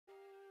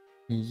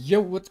Yo,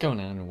 what's going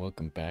on? And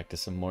welcome back to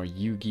some more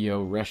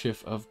Yugioh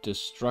Reshef of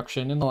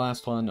Destruction. In the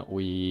last one,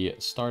 we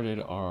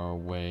started our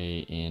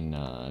way in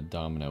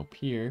Domino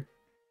Pier,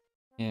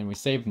 and we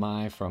saved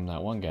Mai from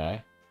that one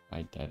guy.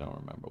 I don't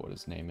remember what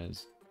his name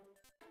is.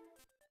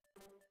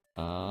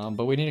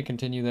 But we need to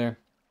continue there,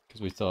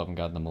 because we still haven't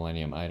gotten the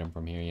Millennium item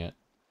from here yet.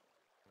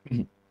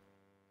 Which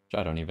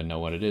I don't even know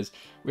what it is.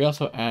 We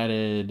also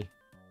added...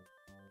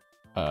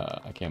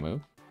 I can't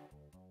move.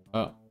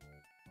 Oh.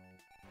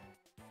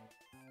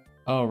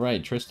 Oh,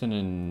 right, Tristan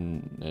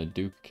and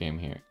Duke came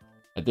here.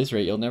 At this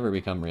rate, you'll never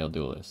become real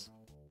duelists.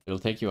 It'll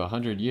take you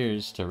 100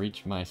 years to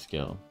reach my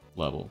skill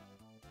level.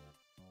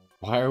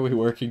 Why are we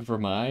working for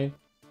Mai?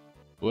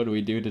 What do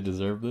we do to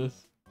deserve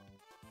this?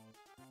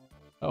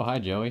 Oh, hi,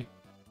 Joey.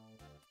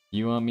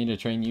 You want me to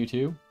train you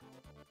too?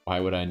 Why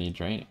would I need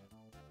training?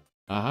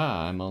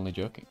 Aha, I'm only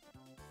joking.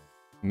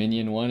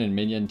 Minion 1 and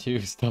Minion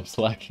 2, stop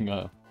slacking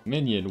off.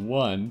 Minion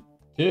 1?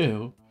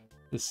 2?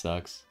 This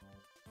sucks.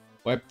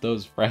 Wipe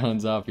those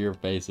frowns off your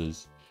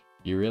faces.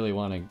 If you really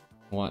want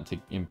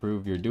to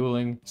improve your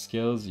dueling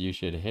skills, you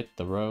should hit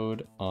the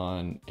road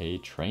on a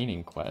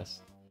training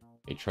quest.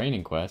 A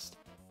training quest?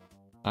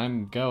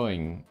 I'm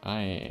going. I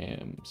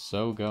am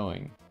so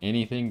going.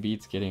 Anything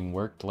beats getting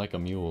worked like a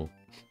mule.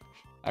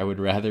 I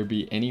would rather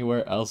be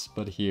anywhere else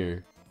but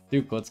here.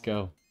 Duke, let's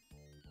go.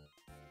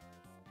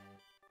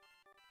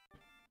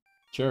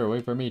 Sure,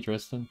 wait for me,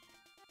 Tristan.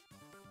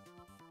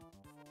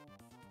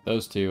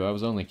 Those two, I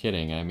was only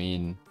kidding. I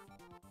mean...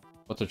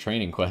 what's a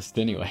training quest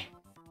anyway?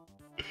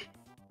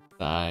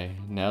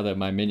 Now that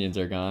my minions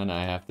are gone,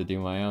 I have to do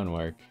my own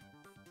work.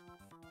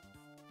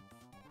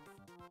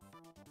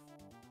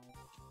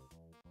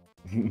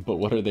 But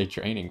what are they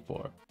training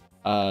for?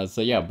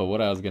 So yeah, but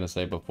what I was gonna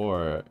say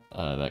before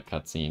that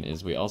cutscene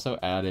is we also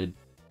added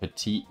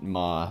Petite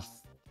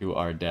Moth to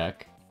our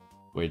deck,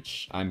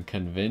 which I'm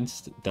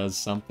convinced does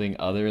something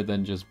other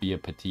than just be a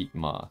petite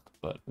moth,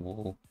 but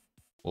we'll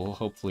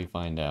hopefully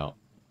find out.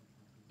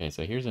 Okay,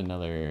 so here's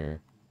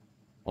another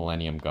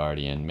Millennium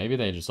Guardian. Maybe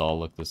they just all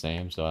look the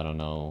same, so I don't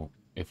know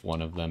if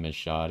one of them is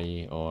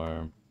shoddy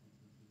or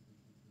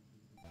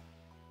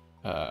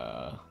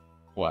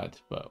what,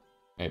 but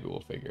maybe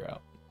we'll figure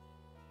out.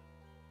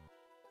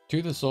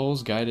 To the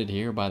souls guided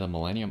here by the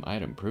Millennium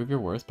item, prove your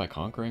worth by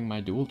conquering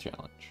my duel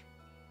challenge.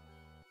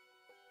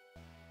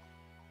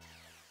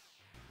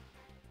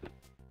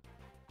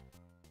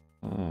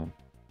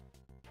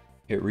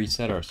 It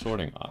reset our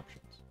sorting options.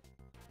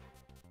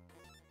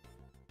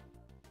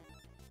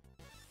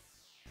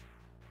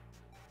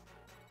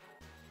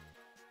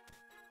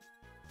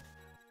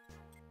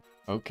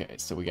 Okay,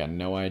 so we got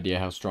no idea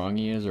how strong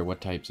he is or what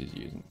types he's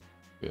using.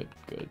 Good,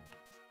 good.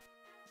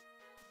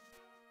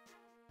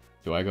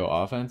 Do I go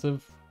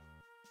offensive?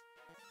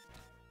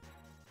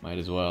 Might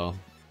as well.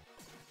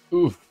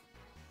 Oof.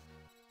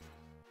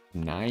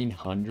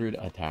 900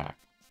 attack.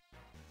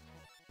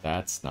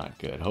 That's not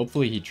good.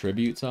 Hopefully he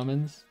tribute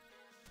summons.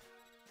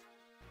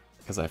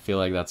 Because I feel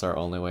like that's our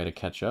only way to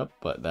catch up,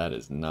 but that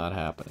is not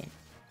happening.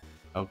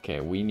 Okay,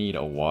 we need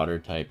a water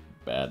type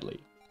badly.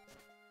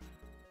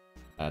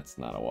 That's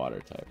not a water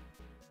type.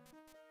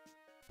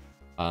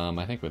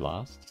 I think we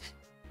lost.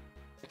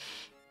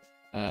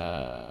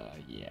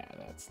 Yeah,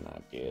 that's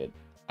not good.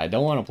 I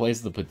don't want to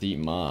place the Petite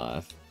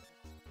Moth.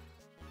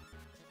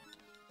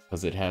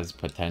 Because it has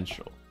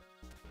potential.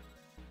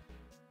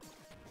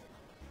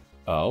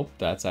 Oh,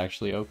 that's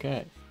actually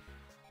okay.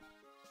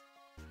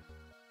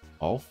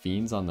 All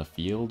fiends on the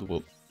field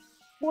will...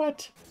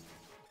 What?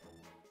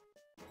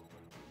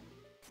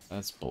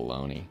 That's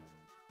baloney.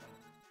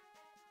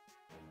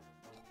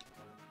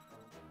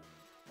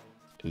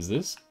 Is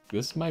this...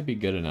 This might be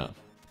good enough.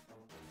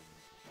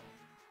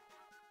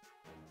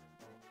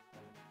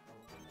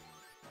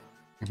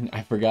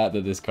 I forgot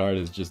that this card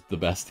is just the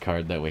best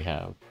card that we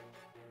have.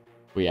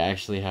 We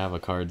actually have a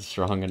card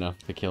strong enough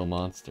to kill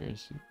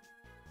monsters.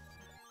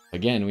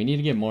 Again, we need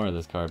to get more of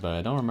this card, but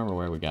I don't remember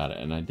where we got it,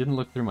 and I didn't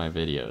look through my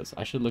videos.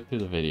 I should look through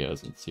the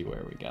videos and see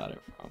where we got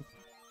it from.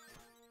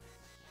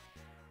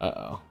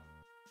 Uh-oh.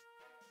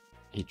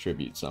 He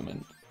tribute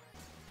summoned.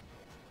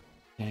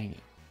 Dang it.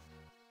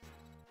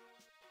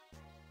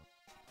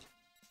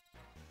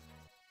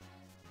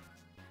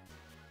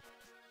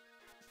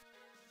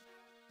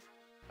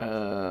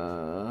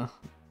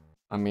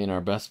 I mean,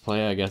 our best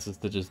play, I guess, is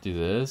to just do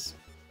this.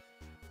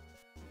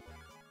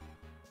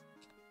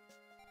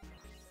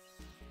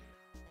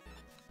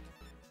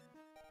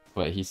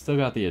 But he's still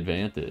got the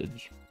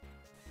advantage.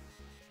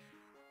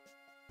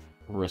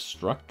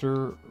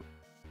 Restructor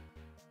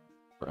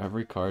for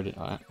every card.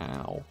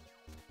 Ow.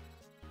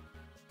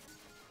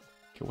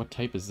 Okay, what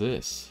type is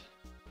this?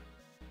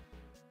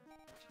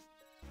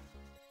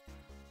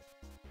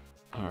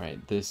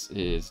 Alright, this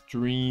is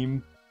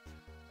Dream.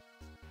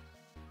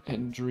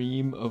 And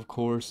Dream, of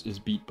course, is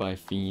beat by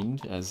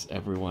Fiend, as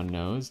everyone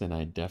knows, and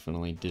I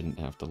definitely didn't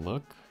have to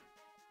look.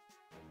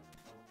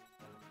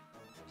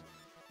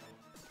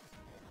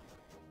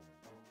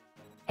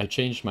 I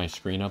changed my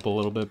screen up a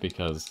little bit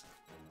because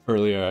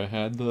earlier I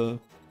had the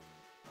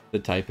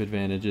type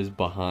advantages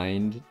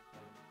behind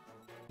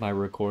my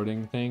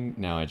recording thing.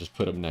 Now I just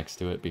put them next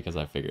to it because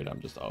I figured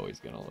I'm just always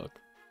gonna look.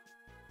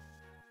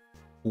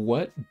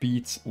 What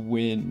beats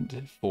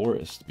wind?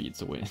 Forest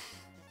beats wind.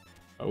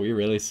 Are we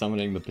really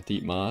summoning the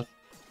Petite Moth?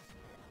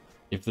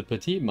 If the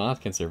Petite Moth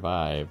can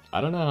survive,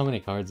 I don't know how many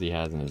cards he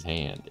has in his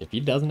hand. If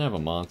he doesn't have a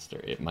monster,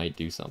 it might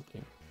do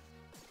something.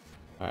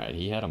 Alright,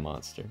 he had a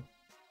monster.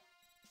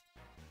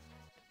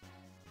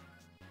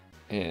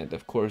 And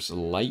of course,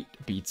 Light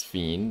beats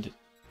Fiend.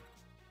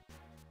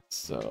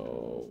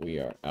 So we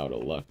are out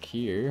of luck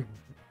here.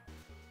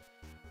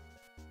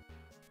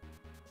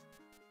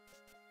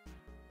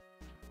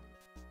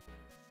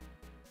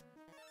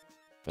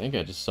 I think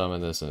I just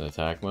summoned this in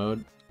attack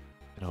mode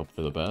and hope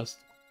for the best.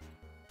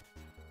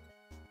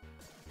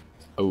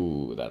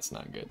 Oh, that's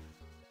not good.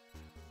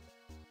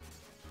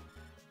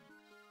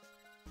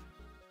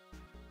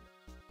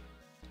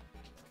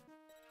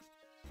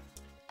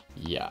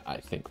 Yeah, I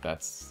think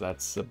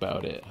that's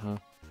about it, huh?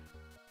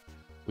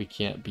 We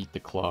can't beat the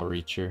Claw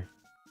Reacher.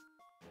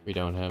 We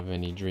don't have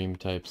any dream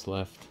types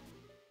left.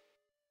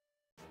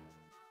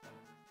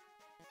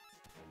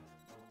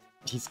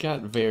 He's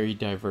got very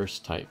diverse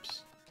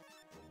types.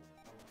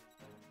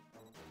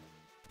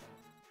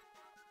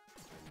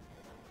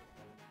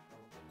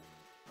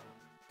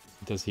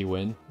 Does he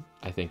win?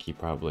 I think he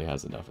probably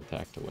has enough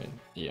attack to win.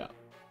 Yeah.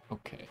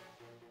 Okay.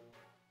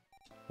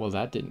 Well,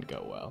 that didn't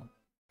go well.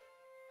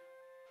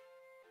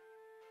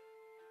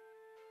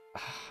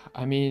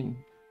 I mean,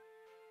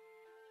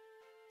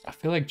 I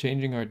feel like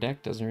changing our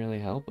deck doesn't really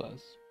help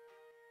us.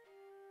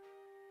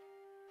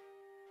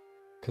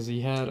 Because he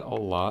had a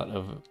lot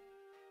of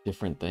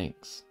different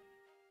things.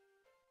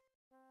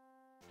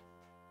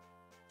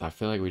 I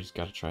feel like we just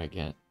gotta try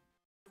again.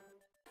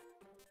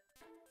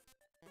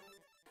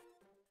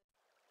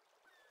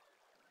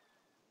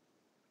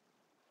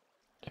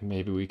 And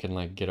maybe we can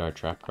like get our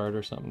trap card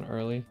or something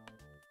early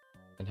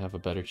and have a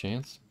better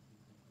chance.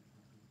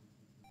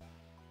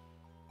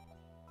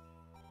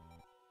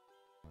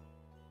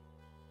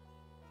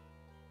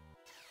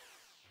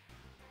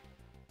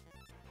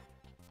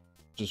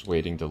 Just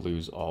waiting to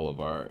lose all of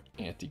our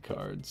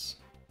anti-cards.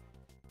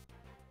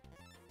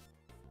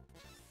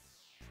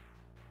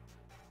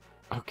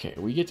 Okay,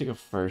 we get to go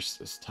first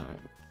this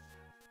time.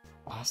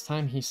 Last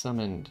time he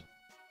summoned...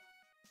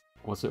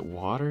 Was it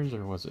waters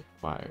or was it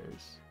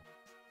fires?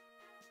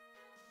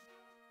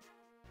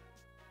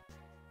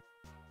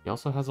 He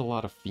also has a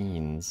lot of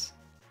fiends.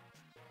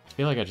 I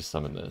feel like I just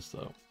summoned this,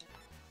 though.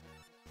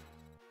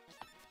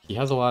 He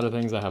has a lot of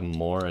things that have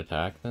more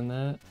attack than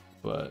that,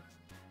 but...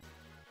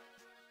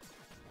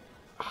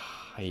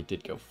 he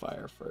did go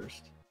fire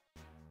first.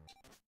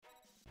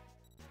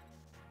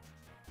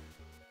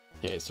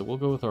 Okay, so we'll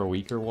go with our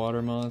weaker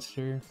water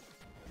monster.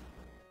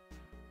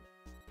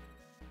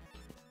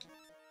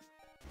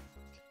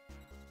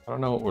 I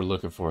don't know what we're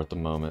looking for at the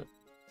moment.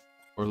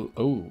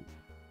 Oh,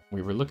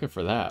 we were looking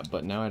for that,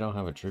 but now I don't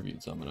have a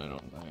tribute summon, I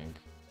don't think.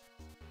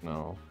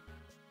 No.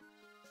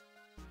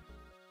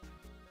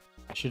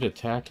 I should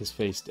attack his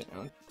face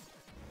down.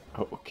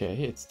 Oh,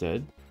 okay, it's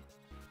dead.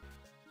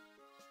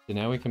 So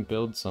now we can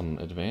build some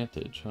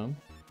advantage, huh?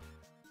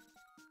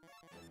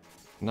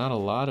 Not a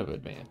lot of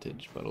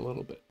advantage, but a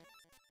little bit.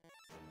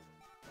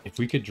 If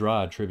we could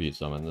draw a tribute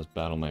summon, this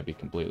battle might be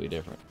completely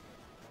different.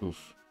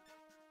 Oof.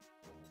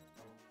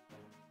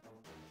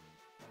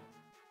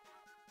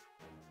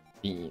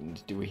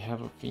 Fiend. Do we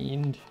have a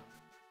fiend?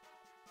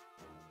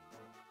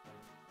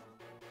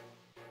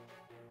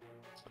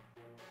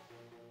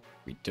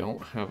 We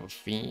don't have a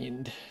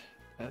fiend.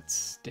 That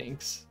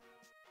stinks.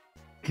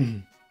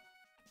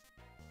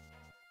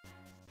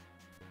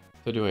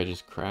 So do I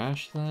just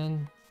crash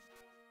then?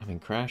 I mean,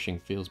 crashing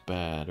feels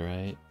bad,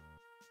 right?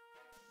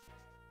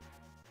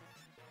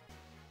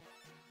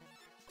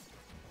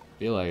 I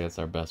feel like that's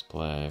our best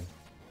play.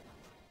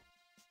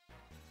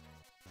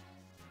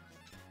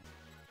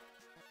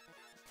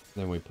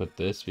 Then we put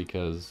this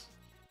because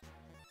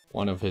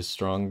one of his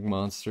strong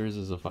monsters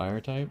is a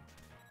fire type.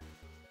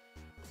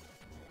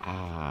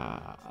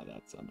 Ah,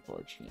 that's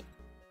unfortunate.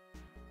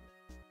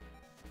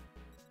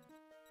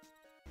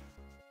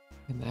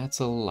 And that's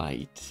a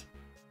light.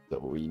 So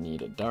we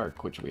need a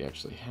dark, which we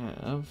actually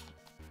have.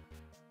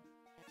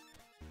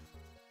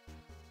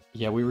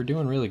 Yeah, we were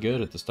doing really good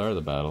at the start of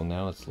the battle.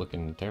 Now it's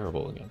looking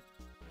terrible again.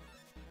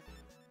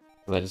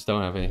 I just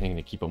don't have anything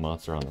to keep a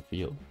monster on the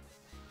field.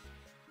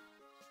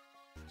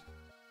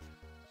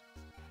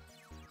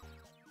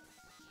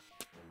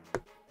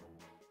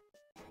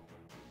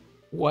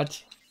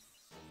 What?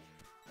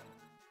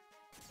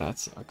 That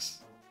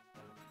sucks.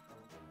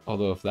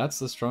 Although if that's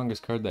the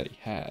strongest card that he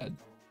had...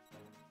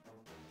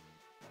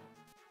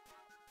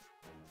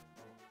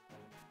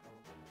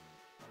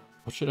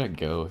 What should I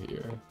go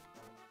here?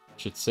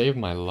 Should save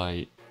my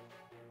light.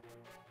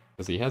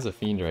 Because he has a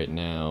fiend right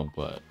now,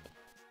 but...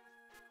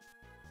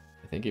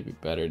 I think it'd be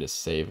better to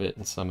save it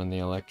and summon the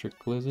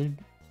electric blizzard.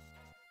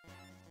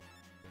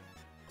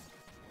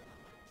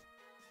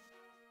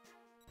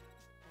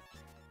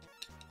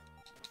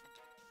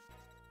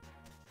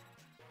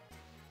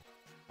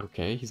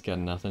 Okay, he's got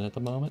nothing at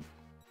the moment.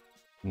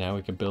 Now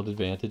we can build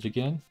advantage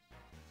again.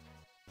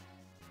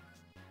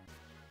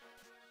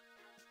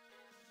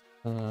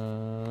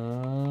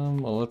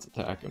 Well, let's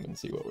attack him and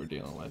see what we're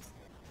dealing with.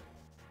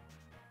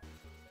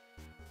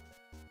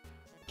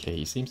 Okay,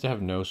 he seems to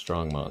have no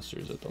strong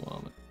monsters at the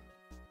moment.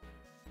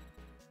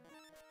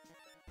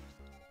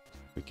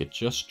 We could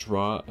just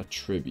draw a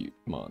tribute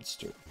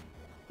monster.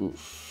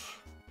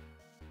 Oof.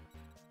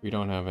 We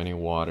don't have any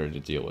water to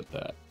deal with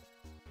that.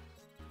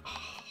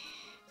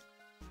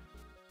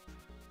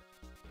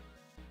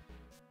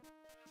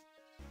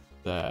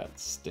 That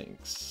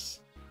stinks.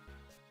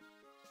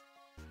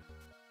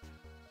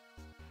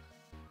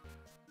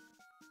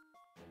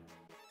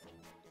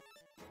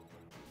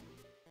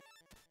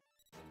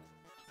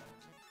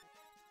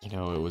 You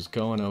know, it was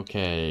going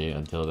okay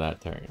until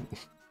that turn.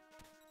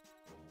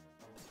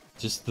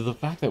 Just the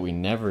fact that we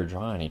never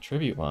draw any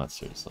tribute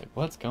monsters. Like,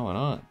 what's going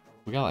on?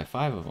 We got like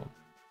 5 of them.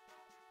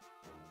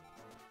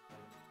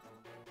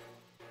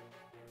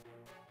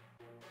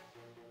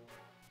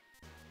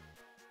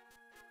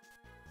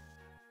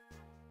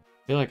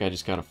 I feel like I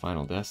just got a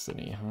Final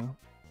Destiny, huh?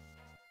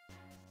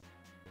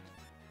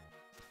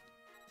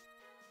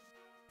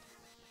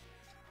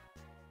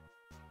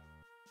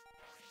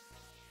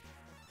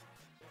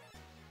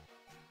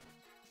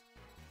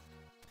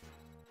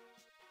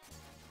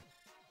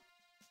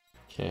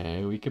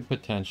 Okay, we could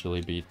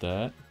potentially beat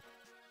that.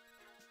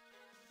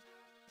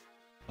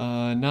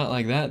 Not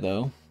like that,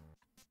 though.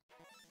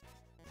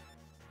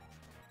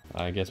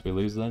 I guess we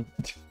lose then.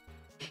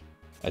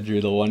 I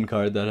drew the one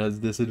card that has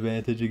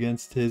disadvantage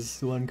against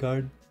his one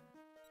card.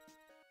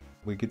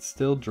 We could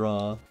still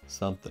draw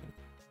something.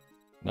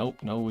 Nope,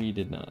 no we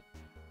did not.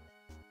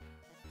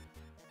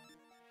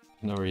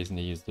 No reason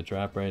to use the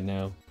trap right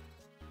now.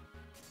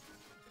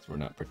 Because we're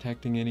not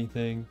protecting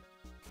anything.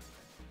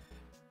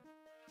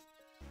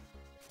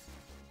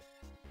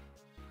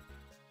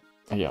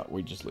 Yeah,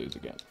 we just lose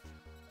again.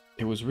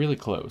 It was really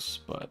close,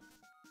 but...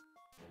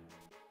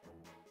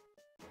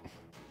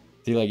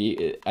 See,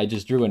 like, I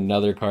just drew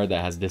another card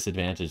that has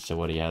disadvantage to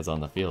what he has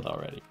on the field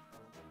already.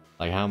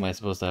 Like, how am I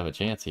supposed to have a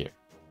chance here?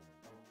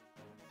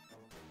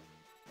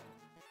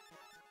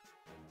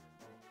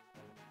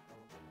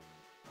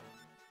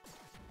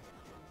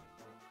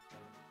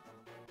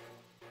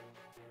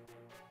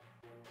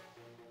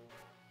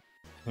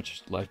 How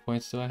much life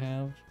points do I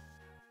have?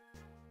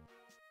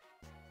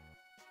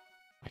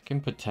 I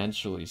can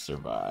potentially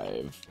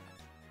survive.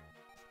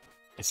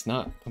 It's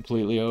not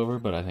completely over,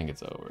 but I think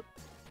it's over.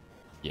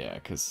 Yeah,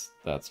 because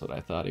that's what I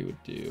thought he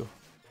would do.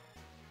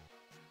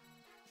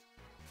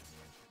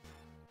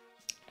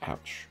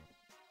 Ouch.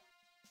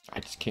 I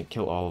just can't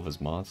kill all of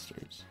his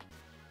monsters.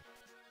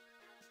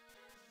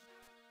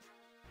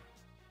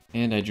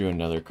 And I drew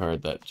another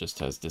card that just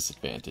has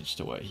disadvantage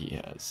to what he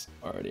has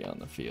already on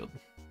the field.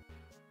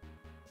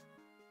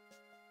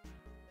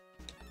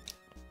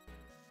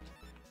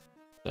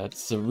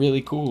 That's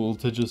really cool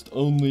to just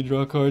only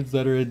draw cards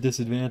that are at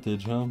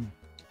disadvantage, huh?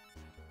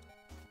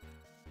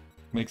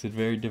 Makes it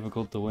very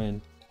difficult to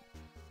win.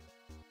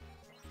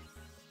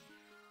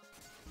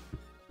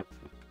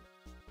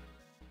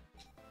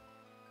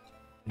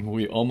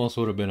 We almost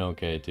would have been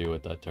okay too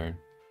with that turn.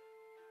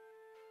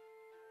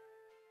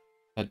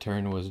 That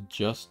turn was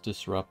just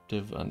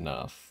disruptive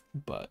enough,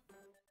 but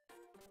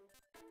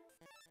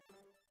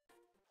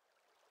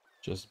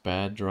just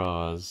bad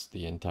draws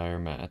the entire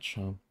match,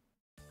 huh?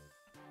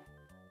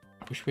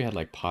 I wish we had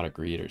like Pot of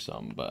Greed or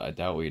something, but I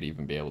doubt we'd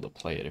even be able to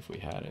play it if we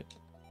had it.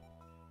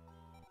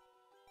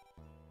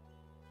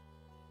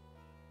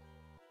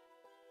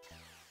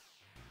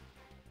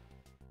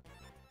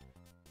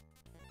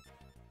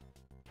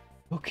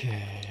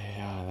 Okay,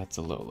 that's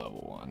a low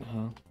level one,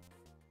 huh?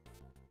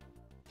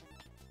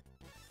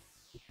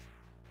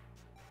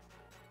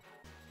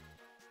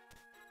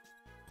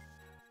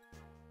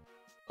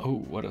 Oh,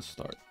 what a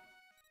start.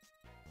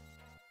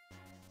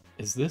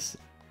 Is this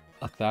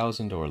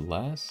 1,000 or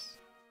less?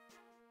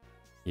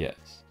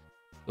 Yes.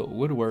 So it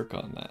would work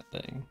on that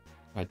thing.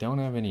 I don't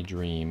have any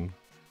dream.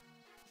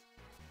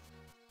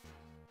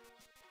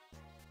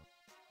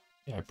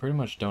 Yeah, I pretty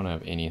much don't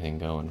have anything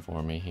going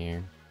for me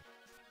here.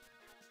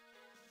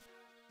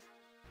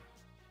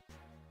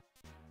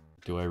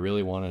 Do I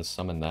really want to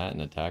summon that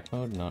in attack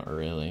mode? Not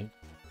really.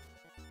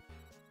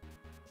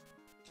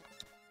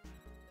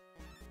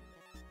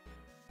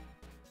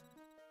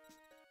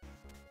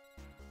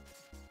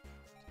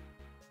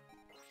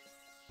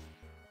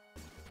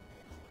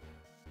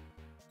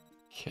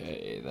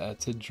 Okay,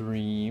 that's a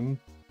dream.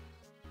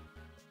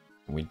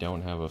 We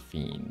don't have a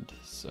fiend,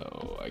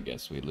 so I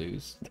guess we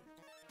lose.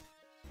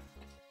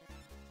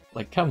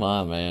 Like, come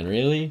on, man,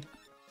 really?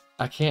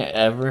 I can't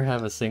ever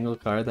have a single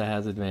card that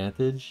has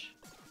advantage?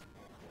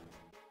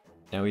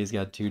 Now he's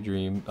got 2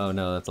 dream. Oh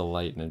no, that's a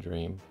light and a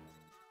dream.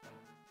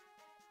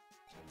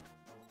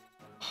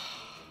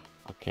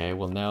 Okay,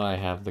 well now I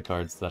have the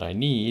cards that I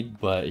need,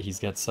 but he's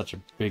got such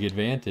a big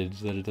advantage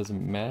that it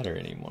doesn't matter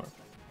anymore.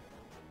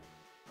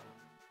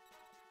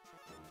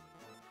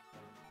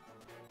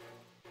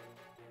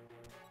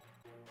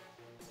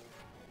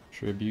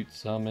 tribute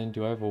summon.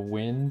 Do I have a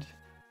wind?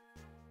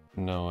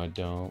 No, I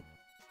don't.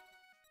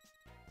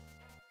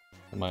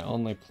 My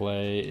only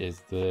play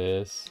is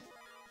this.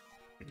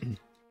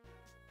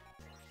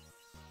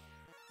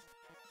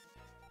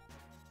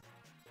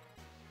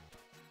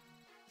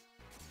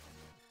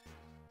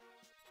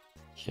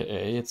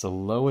 Okay, it's a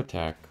low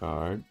attack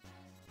card.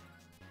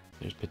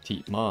 There's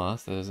Petite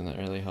Moth. That doesn't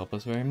really help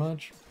us very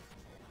much.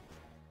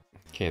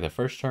 Okay, the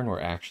first turn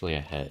we're actually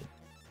ahead.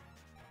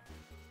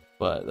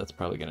 But that's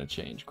probably going to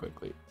change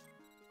quickly.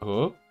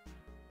 Oh!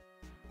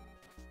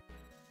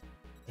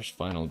 There's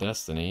Final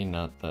Destiny.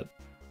 Not that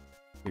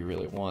we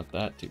really want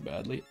that too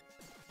badly.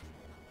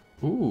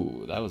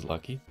 Ooh, that was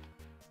lucky.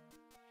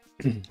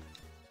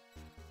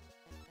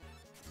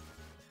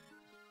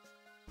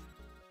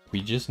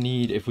 We just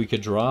need... If we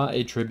could draw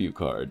a tribute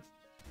card,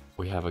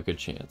 we have a good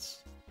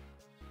chance.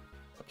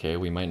 Okay,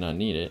 we might not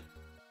need it.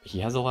 He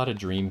has a lot of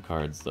dream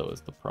cards, though,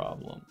 is the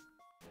problem.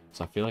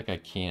 So I feel like I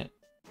can't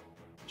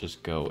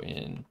just go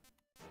in.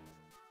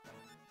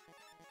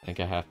 I think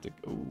I have to...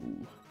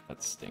 Ooh,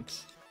 that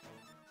stinks.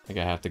 I think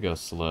I have to go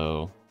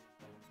slow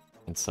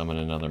and summon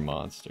another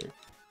monster.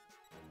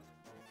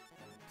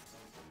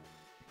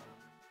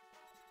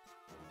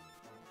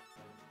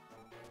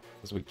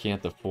 Because we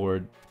can't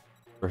afford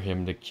for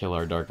him to kill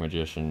our Dark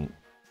Magician.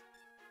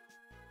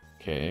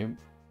 Okay,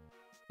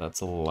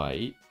 that's a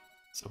light,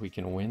 so we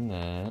can win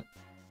that.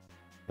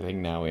 I think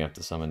now we have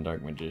to summon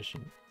Dark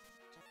Magician.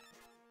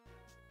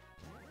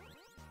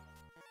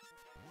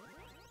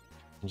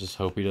 And just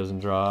hope he doesn't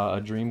draw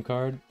a dream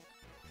card.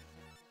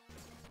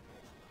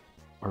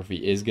 Or if he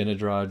is going to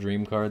draw a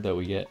dream card, that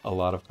we get a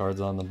lot of cards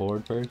on the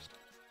board first.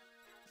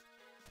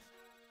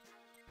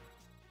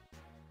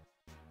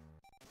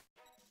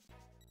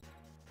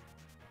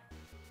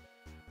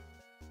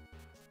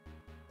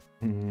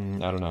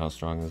 I don't know how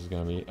strong this is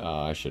going to be.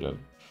 I should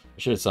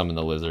have summoned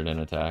the lizard and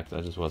attacked.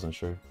 I just wasn't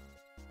sure.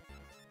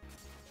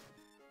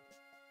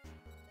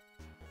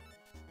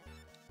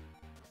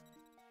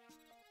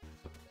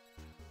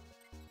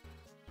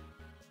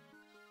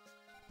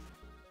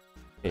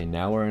 Okay,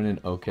 now we're in an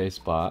okay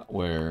spot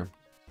where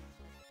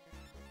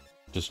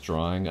just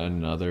drawing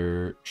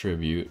another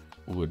tribute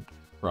would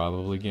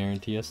probably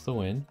guarantee us the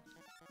win.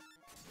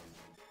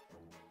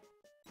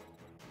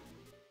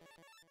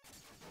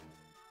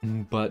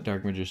 But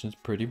Dark Magician's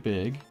pretty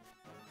big.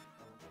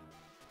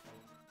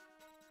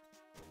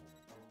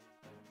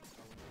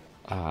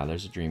 Ah,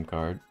 there's a dream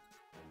card.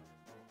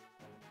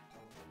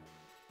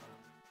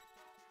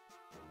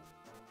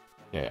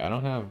 Okay, I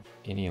don't have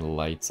any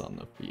lights on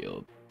the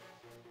field.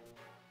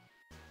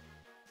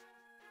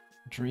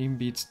 Dream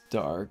beats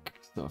dark,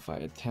 so if I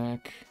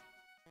attack...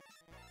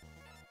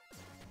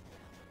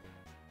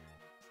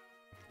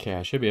 Okay,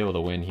 I should be able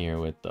to win here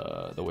with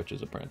the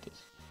Witch's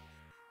Apprentice.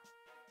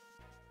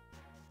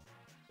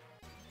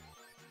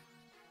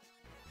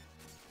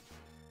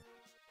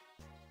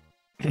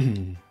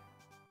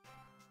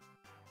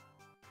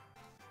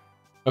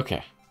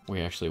 Okay,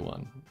 we actually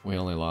won. We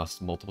only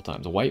lost multiple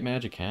times. A White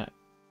Magic Hat.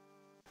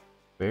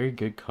 Very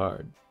good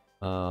card.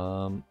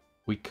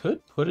 We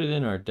could put it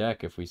in our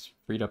deck if we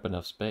freed up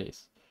enough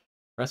space.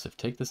 Impressive,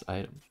 take this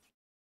item.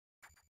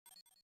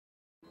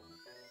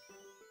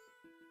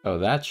 Oh,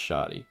 that's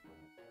shoddy.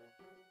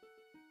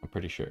 I'm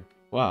pretty sure.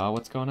 Wow,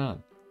 what's going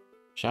on?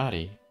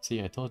 Shoddy.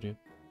 See, I told you.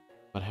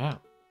 But how?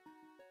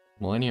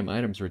 Millennium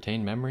items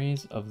retain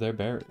memories of their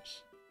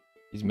bearers.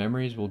 These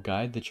memories will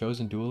guide the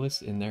chosen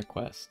duelists in their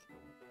quest.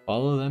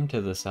 Follow them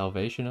to the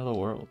salvation of the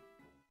world.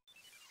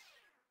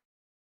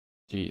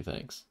 Gee,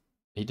 thanks.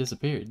 He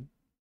disappeared.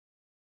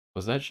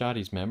 Was that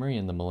Shoddy's memory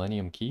in the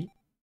Millennium Key?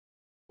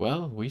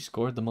 Well, we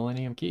scored the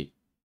Millennium Key.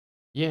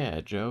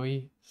 Yeah,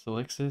 Joey,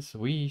 Solixis,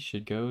 we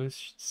should go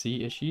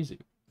see Ishizu.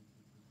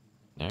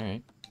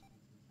 Alright.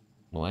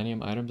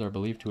 Millennium items are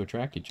believed to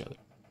attract each other.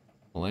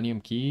 Millennium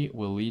Key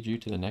will lead you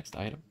to the next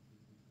item.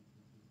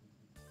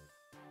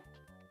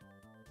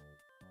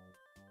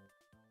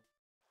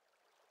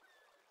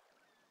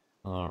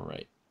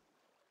 Alright.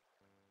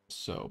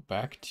 So,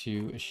 back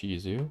to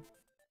Ishizu.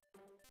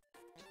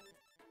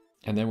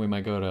 And then we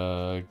might go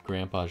to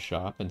Grandpa's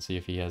shop and see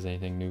if he has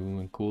anything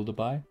new and cool to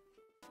buy.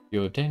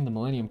 You obtain the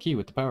Millennium Key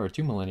with the power of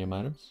 2 Millennium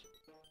items.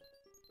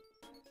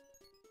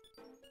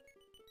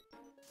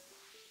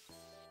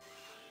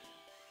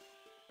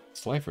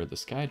 Slifer the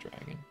Sky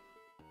Dragon.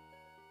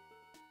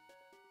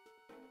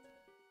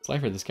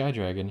 Slifer the Sky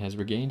Dragon has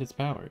regained its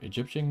power.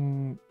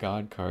 Egyptian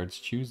god cards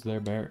choose their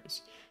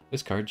bearers.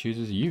 This card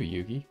chooses you,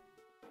 Yugi.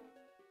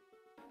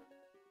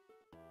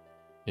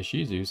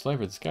 Ishizu,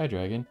 Slifer the Sky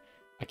Dragon.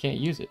 I can't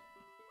use it.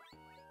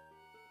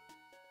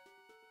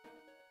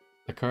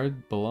 The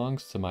card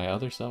belongs to my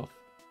other self.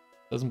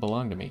 It doesn't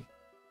belong to me.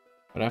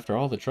 But after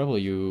all the trouble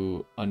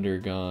you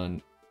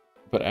undergone...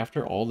 But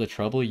after all the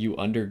trouble you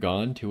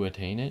undergone to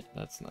attain it?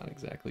 That's not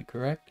exactly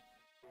correct.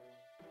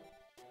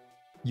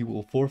 You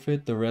will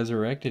forfeit the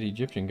resurrected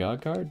Egyptian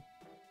god card?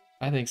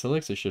 I think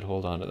Solixis should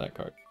hold on to that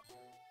card.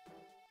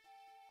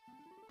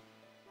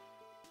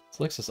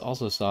 Solixis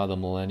also saw the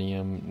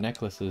Millennium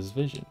Necklace's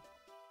vision.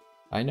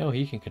 I know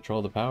he can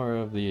control the power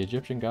of the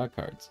Egyptian god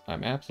cards.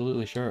 I'm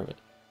absolutely sure of it.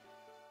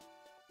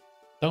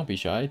 Don't be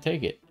shy,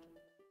 take it.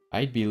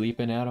 I'd be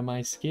leaping out of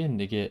my skin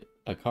to get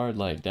a card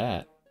like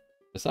that.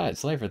 Besides,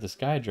 Slifer the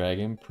Sky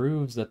Dragon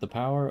proves that the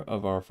power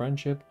of our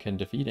friendship can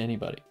defeat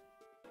anybody.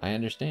 I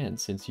understand,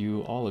 since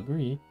you all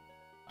agree,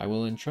 I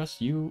will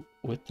entrust you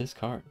with this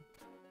card.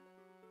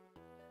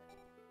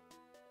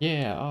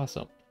 Yeah,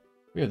 awesome.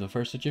 We have the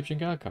first Egyptian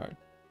god card.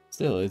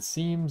 Still, it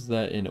seems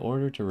that in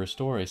order to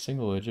restore a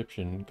single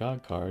Egyptian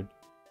god card,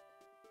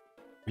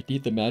 we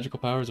need the magical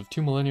powers of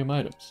 2 Millennium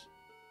items.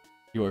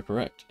 You are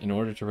correct. In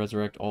order to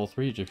resurrect all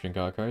 3 Egyptian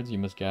god cards, you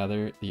must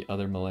gather the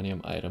other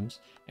Millennium items,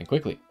 and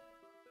quickly.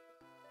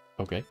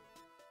 Okay.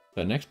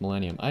 The next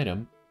Millennium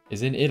item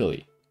is in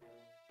Italy,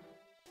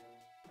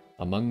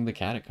 among the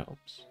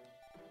catacombs.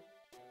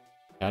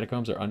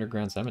 Catacombs are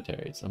underground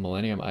cemeteries. A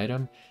Millennium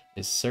item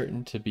is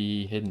certain to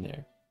be hidden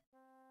there.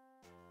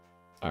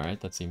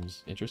 Alright, that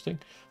seems interesting.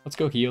 Let's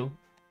go heal.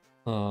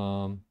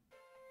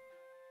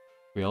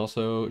 We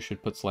also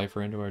should put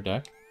Slifer into our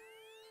deck.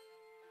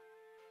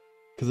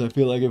 Because I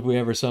feel like if we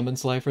ever summon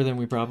Slifer, then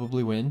we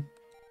probably win.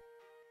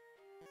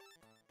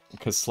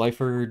 Because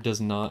Slifer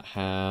does not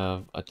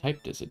have a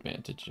type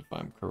disadvantage, if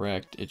I'm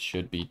correct. It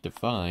should be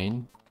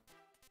Divine.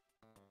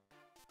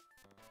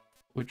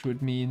 Which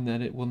would mean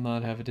that it will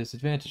not have a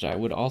disadvantage. I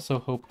would also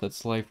hope that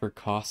Slifer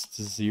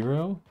costs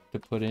 0 to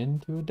put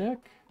into a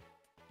deck.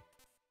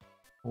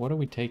 What are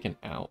we taking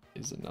out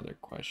is another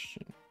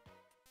question.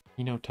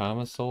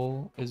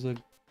 Tomasoul is a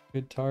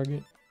good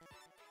target.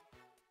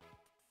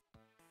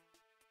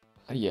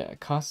 Yeah, it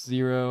costs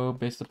 0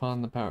 based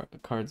upon the power of the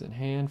cards in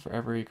hand. For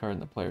every card in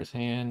the player's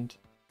hand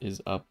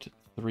is up to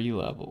 3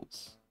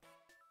 levels.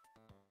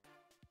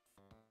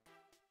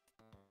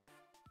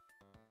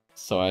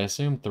 So I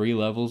assume 3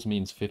 levels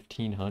means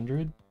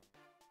 1500,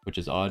 which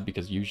is odd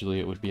because usually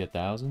it would be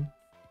 1000.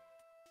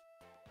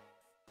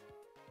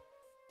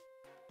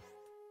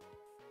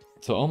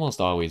 So almost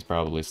always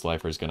probably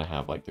Slifer's gonna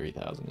have like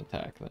 3000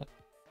 attack then.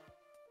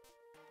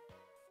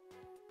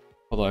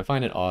 Although I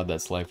find it odd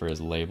that Slifer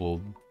is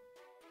labeled.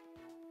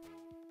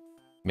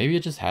 Maybe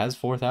it just has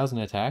 4000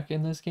 attack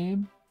in this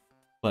game,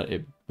 but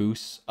it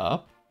boosts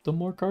up the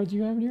more cards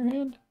you have in your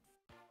hand?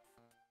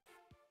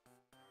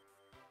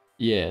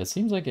 Yeah, it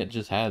seems like it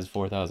just has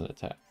 4000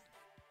 attack.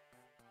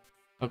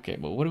 Okay,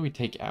 but what do we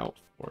take out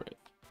for it?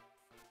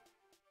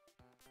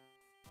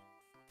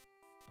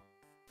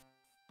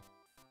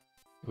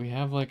 We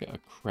have like a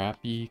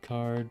crappy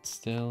card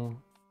still.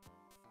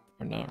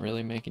 We're not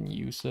really making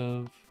use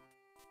of.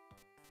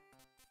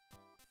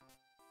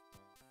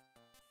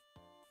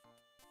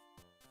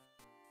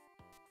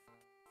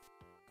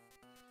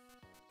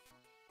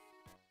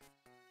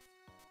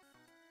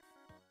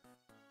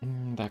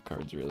 That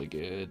card's really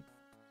good.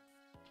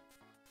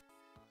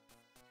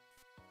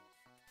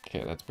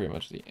 Okay, that's pretty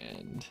much the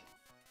end.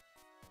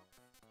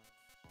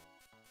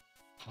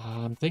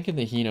 I'm thinking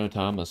the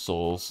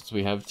Tomasoul, since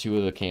we have 2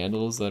 of the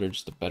candles that are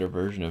just a better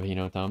version of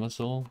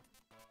Tomasoul.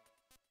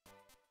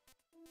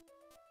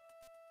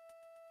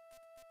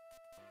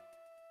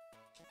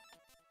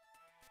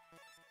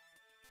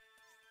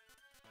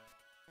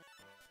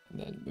 And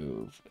then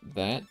move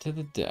that to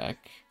the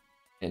deck.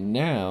 And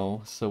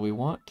now, so we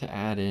want to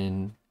add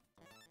in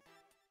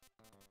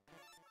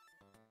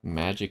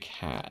Magic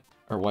Hat,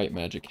 or White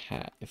Magic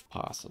Hat, if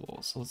possible.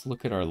 So let's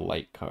look at our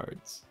light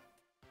cards.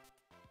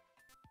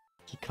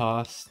 He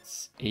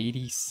costs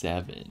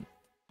 87.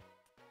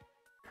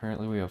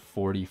 Currently we have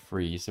 40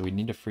 free, so we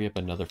need to free up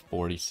another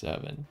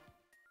 47.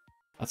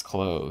 That's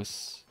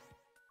close.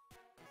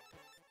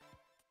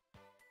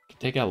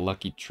 Could take out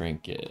Lucky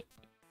Trinket.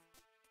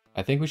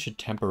 I think we should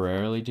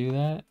temporarily do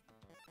that.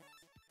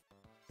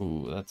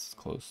 Ooh, that's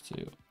close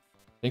too.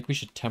 I think we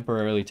should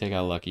temporarily take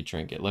out Lucky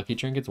Trinket. Lucky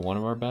Trinket's one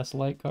of our best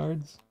light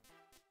cards.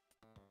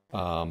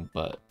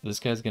 But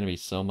this guy's gonna be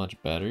so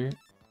much better.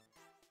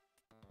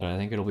 I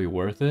think it'll be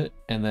worth it,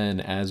 and then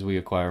as we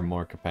acquire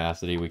more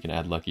capacity, we can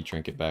add Lucky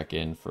Trinket back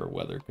in for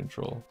weather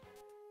control.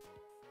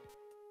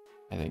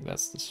 I think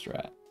that's the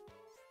strat.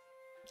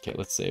 Okay,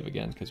 let's save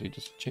again, because we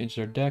just changed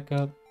our deck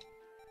up.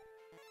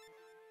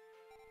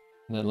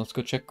 And then let's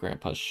go check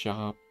Grandpa's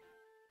shop.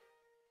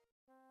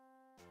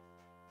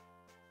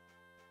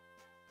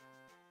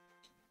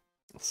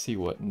 Let's see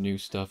what new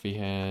stuff he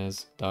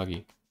has.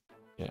 Doggy,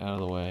 get out of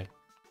the way.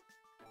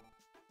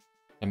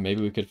 And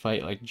maybe we could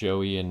fight like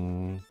Joey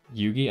and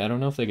Yugi. I don't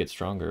know if they get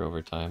stronger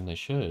over time. They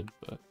should,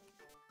 but...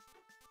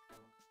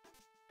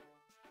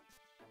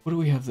 What do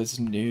we have that's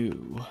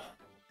new?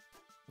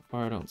 So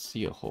far I don't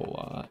see a whole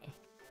lot.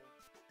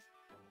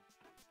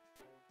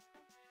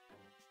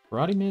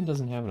 Karate Man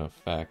doesn't have an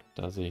effect,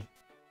 does he?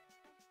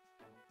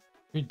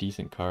 Pretty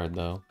decent card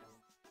though.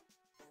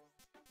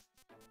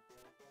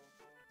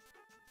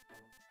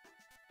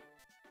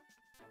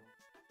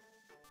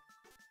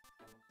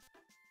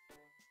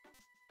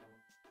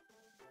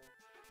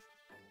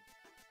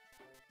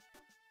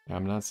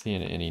 I'm not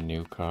seeing any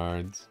new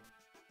cards.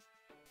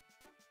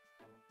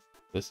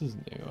 This is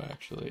new,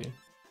 actually.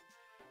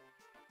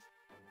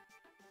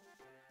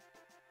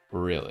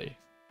 Really?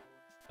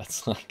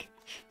 That's like...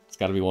 It's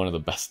gotta be one of the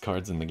best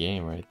cards in the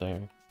game right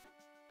there.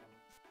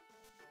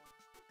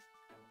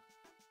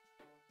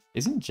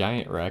 Isn't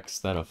Giant Rex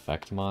that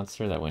effect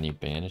monster that when you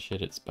banish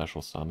it, it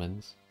special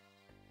summons?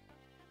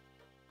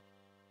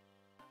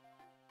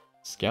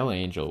 Skell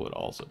Angel would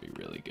also be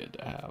really good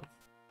to have.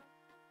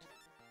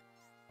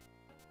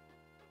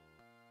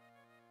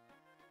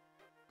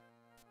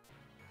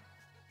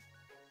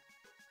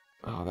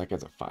 Oh, that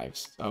guy's a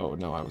 5. Oh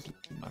no, I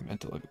meant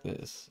to look at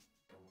this.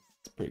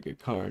 It's a pretty good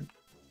card.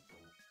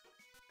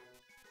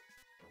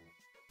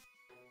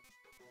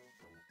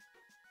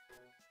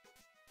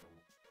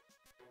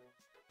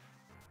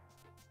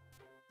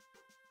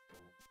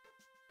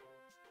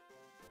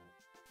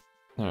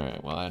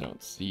 Alright, well I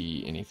don't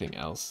see anything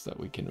else that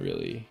we can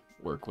really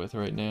work with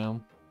right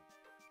now.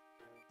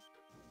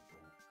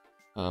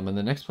 And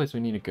the next place we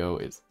need to go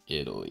is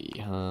Italy,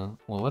 huh?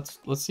 Well,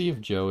 let's see if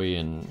Joey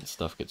and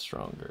stuff get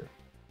stronger.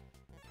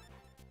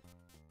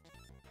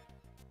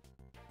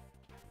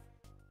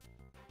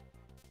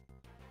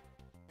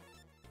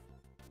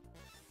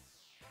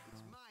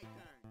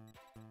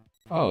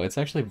 Oh, it's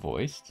actually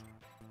voiced?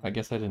 I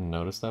guess I didn't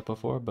notice that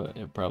before, but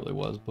it probably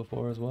was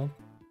before as well.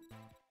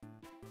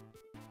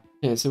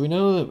 Yeah, so we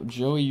know that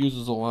Joey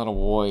uses a lot of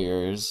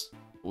warriors,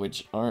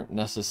 which aren't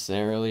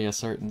necessarily a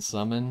certain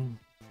summon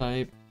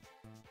type.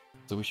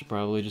 So we should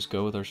probably just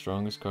go with our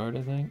strongest card,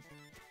 I think.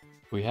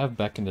 We have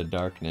Beckon to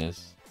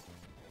Darkness.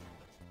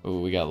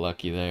 Oh, we got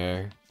lucky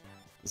there,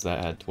 because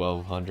that had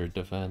 1200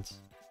 defense.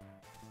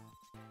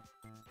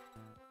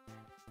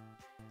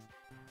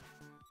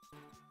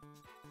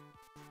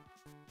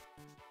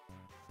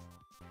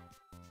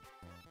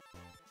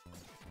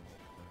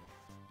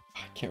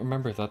 I can't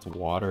remember if that's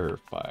water or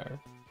fire.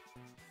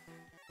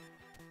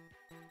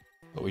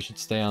 But we should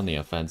stay on the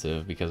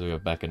offensive because we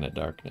have Beckon to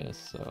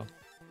Darkness, so...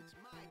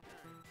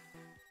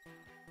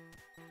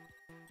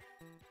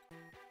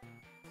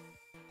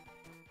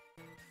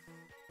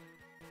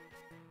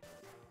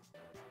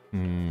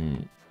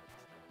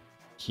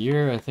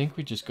 Here, I think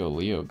we just go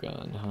Leo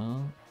Gun,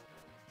 huh?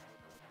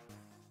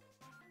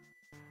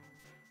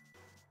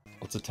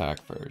 Let's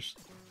attack first.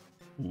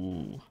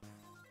 Ooh.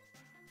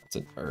 It's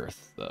an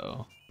Earth,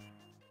 though.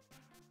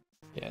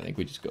 Yeah, I think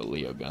we just go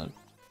Leo Gun.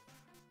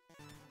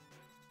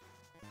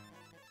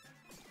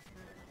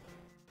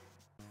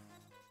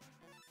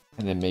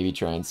 And then maybe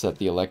try and set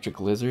the Electric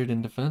Lizard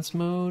in defense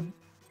mode?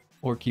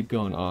 Or keep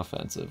going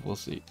offensive, we'll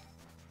see.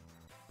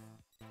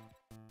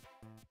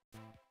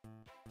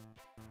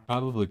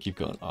 Probably keep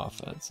going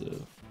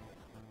offensive.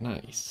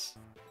 Nice.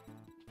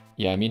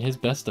 Yeah, I mean, his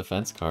best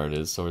defense card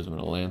is Swordsman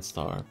of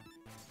Landstar.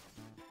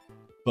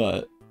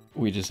 But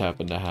we just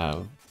happen to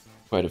have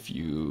quite a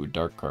few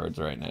dark cards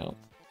right now.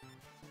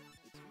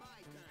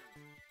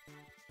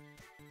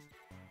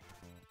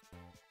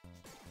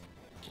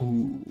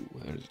 Ooh,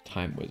 there's a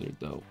Time Wizard,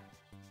 though.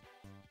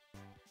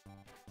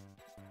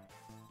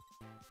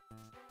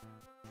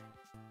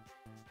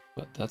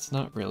 But that's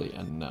not really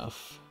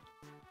enough.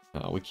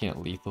 No, we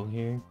can't lethal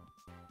here.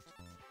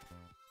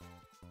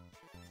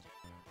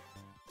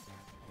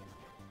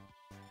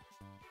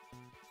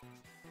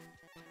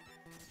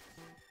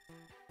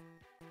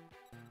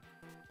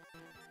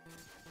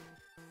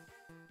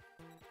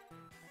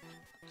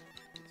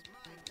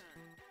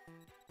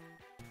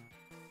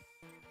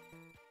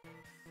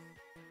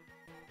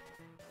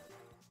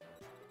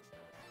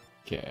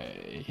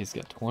 Okay, he's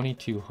got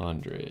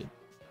 2200.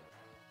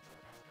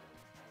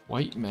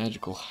 White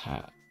Magical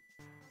Hat.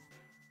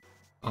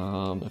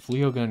 If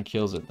Leo Gun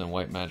kills it, then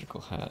White Magical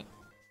Hat.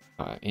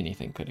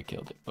 Anything could have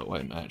killed it, but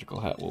White Magical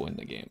Hat will win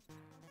the game.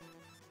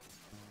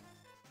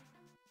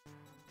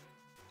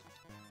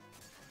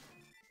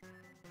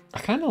 I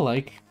kind of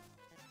like,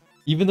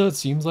 even though it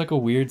seems like a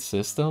weird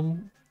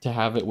system, to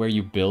have it where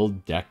you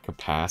build deck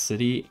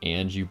capacity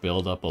and you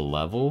build up a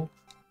level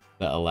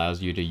that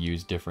allows you to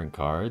use different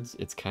cards.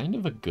 It's kind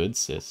of a good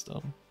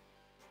system.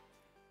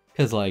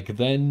 Because, like,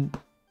 then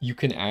you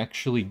can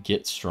actually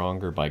get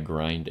stronger by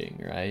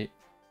grinding, right?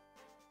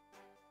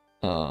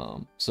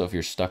 So if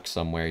you're stuck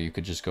somewhere, you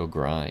could just go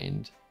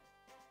grind.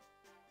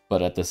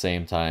 But at the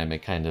same time, it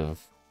kind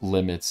of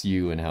limits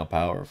you and how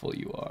powerful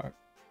you are.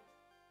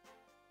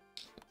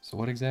 So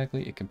what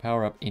exactly? It can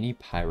power up any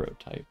pyro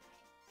type.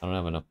 I don't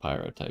have enough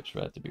pyro types for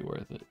that to be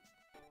worth it.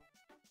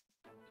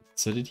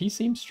 So did he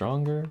seem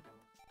stronger?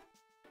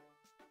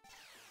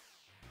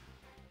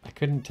 I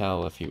couldn't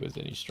tell if he was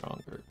any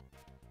stronger.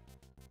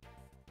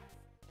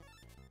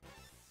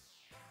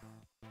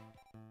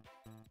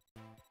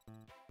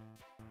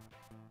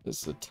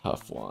 This is a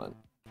tough one,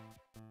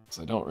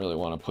 because I don't really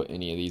want to put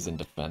any of these in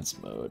defense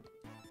mode.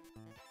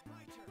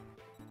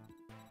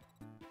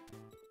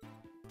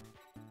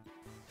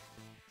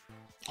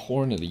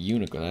 Horn of the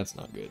Unicorn, that's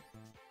not good.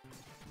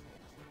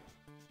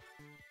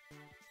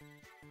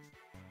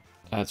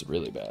 That's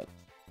really bad.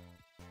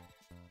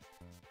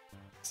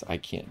 So I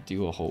can't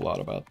do a whole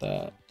lot about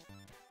that.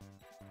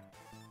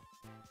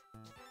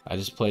 I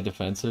just play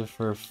defensive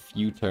for a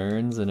few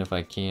turns, and if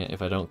I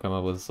don't come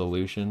up with a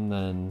solution,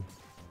 then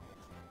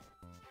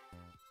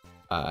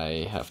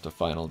I have to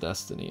Final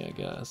Destiny, I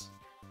guess.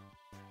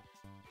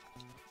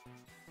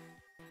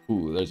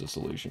 Ooh, there's a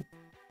solution.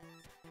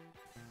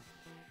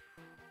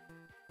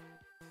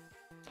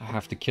 I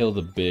have to kill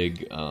the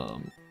big,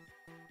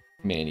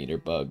 man-eater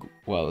bug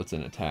while it's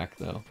in attack,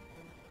 though.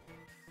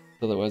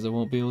 Otherwise I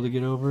won't be able to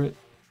get over it.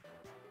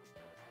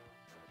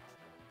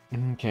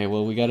 Okay,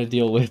 well, we gotta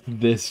deal with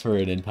this for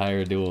an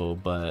entire duel,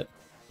 but...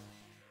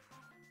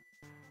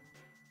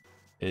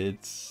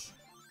 It's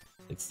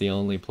the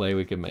only play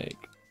we can make.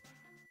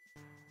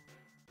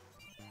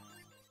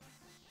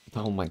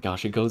 Oh my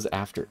gosh, it goes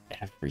after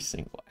every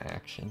single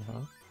action,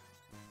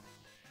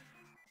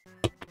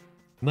 huh?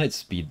 Might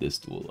speed this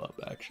duel up,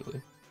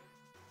 actually.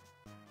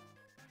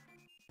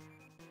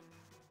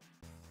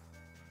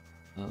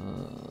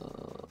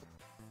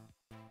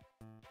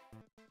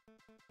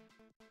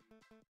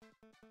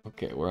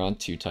 Okay, we're on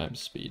 2 times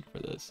speed for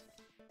this.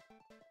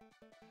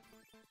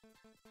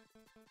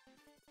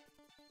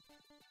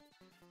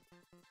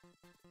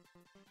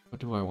 What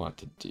do I want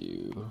to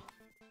do?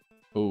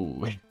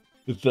 Oh,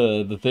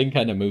 the thing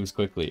kind of moves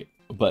quickly,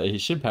 but he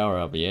should power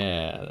up.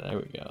 Yeah, there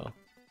we go.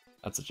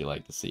 That's what you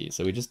like to see.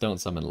 So we just don't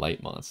summon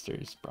light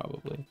monsters,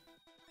 probably.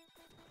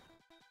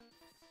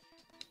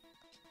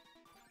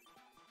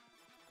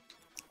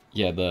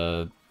 Yeah,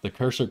 the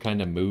cursor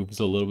kind of moves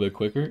a little bit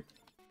quicker.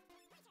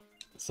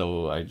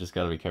 So I just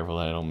gotta be careful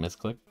that I don't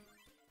misclick.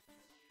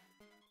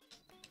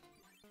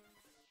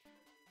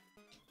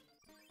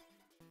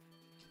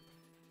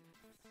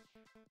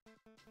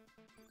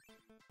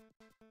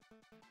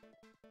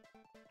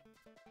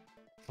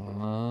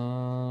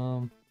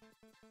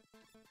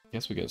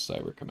 Guess we go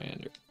Cyber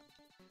Commander.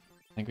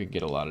 I think we can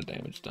get a lot of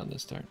damage done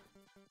this turn.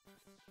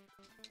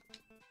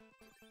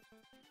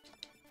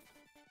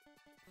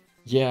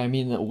 Yeah, I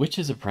mean, the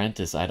Witch's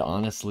Apprentice, I'd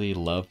honestly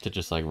love to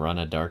just, like, run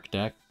a dark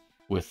deck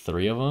with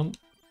 3 of them.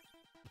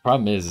 The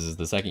problem is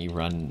the second you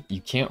run,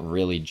 you can't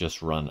really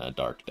just run a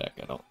dark deck,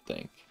 I don't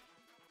think.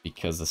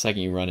 Because the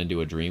second you run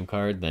into a dream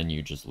card, then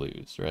you just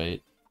lose,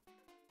 right?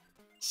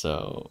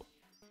 So,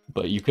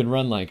 but you can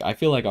run, like, I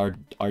feel like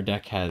our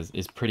deck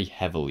is pretty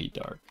heavily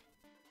dark.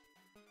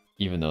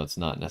 Even though it's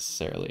not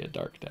necessarily a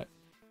dark deck.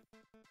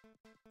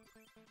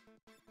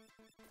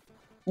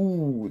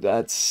 Ooh,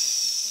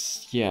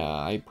 that's... yeah,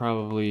 I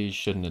probably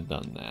shouldn't have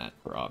done that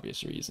for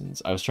obvious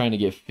reasons. I was trying to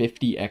get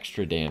 50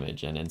 extra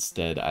damage, and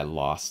instead I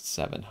lost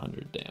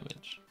 700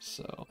 damage,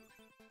 so...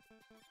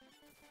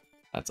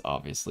 that's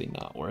obviously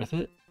not worth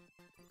it.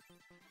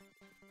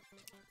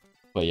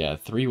 But yeah,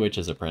 3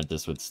 Witch's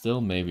Apprentice would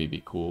still maybe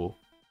be cool.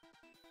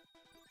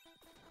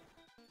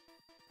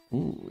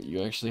 Ooh,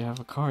 you actually have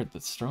a card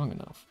that's strong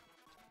enough.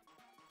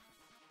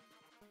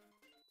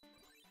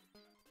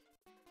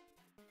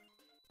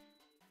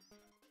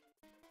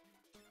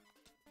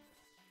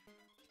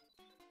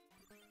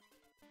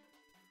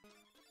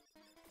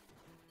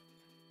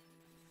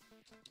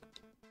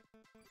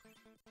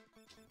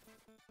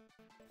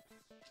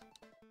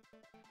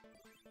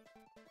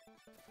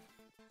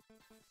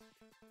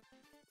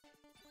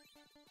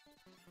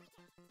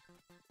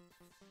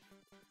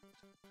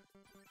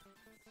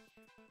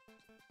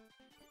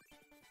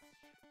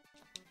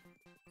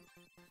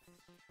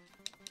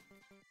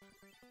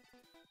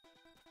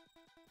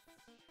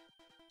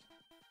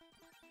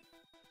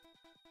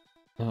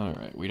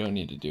 Alright, we don't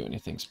need to do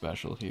anything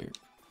special here.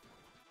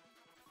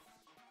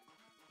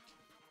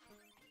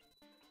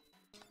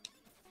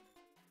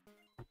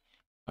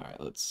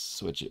 Alright, let's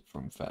switch it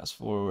from fast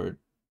forward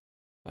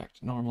back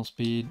to normal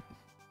speed.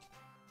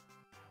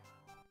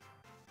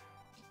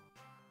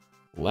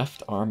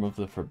 Left arm of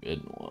the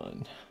Forbidden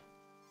One.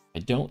 I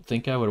don't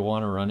think I would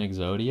want to run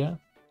Exodia.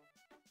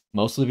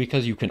 Mostly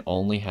because you can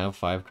only have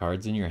 5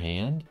 cards in your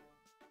hand.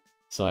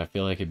 So I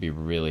feel like it'd be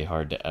really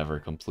hard to ever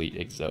complete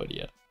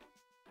Exodia.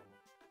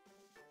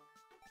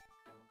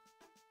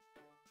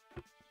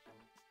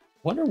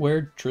 Wonder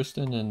where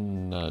Tristan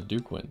and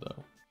Duke went,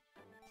 though.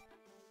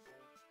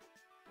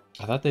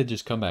 I thought they'd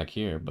just come back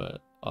here, but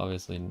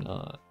obviously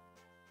not.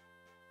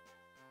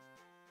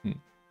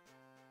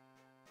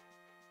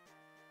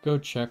 Go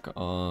check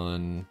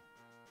on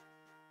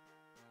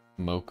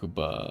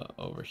Mokuba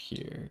over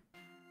here.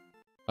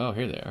 Oh,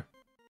 here they are.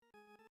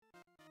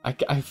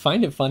 I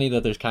find it funny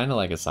that there's kind of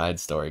like a side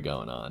story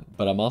going on,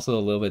 but I'm also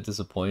a little bit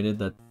disappointed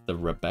that the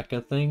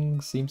Rebecca thing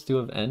seems to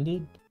have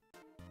ended.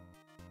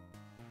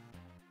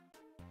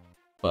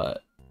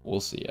 But we'll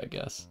see, I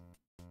guess.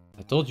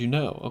 I told you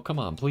no. Oh, come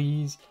on,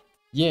 please.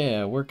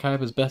 Yeah, we're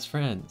Kaiba's best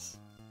friends.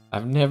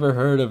 I've never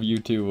heard of you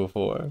two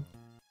before.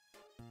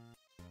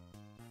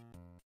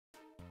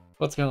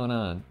 What's going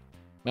on?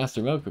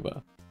 Master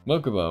Mokuba.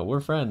 Mokuba, we're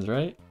friends,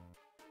 right?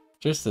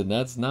 Tristan,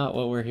 that's not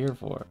what we're here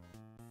for.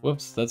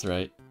 Whoops, that's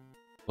right.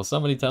 Will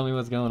somebody tell me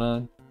what's going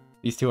on?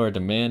 These two are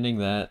demanding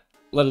that.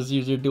 Let us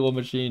use your duel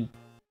machine.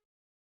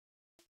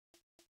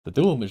 The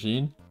duel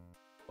machine?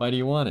 Why do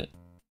you want it?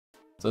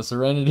 So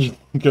Serenity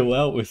can go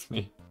out with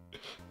me.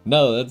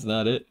 No, that's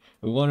not it.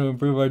 We want to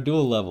improve our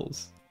duel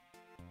levels.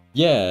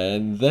 Yeah,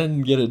 and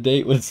then get a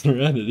date with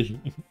Serenity.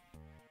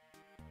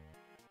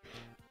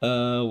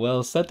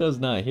 Well, Seto's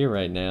not here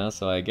right now,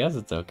 so I guess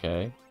it's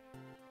okay.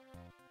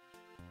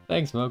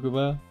 Thanks,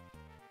 Mokuba.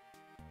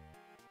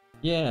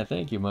 Yeah,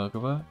 thank you,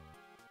 Mokuba.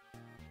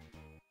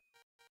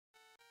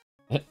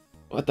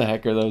 What the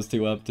heck are those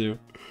two up to?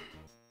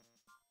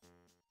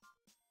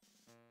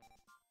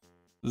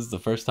 This is the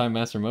first time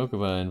Master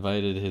Mokuba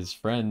invited his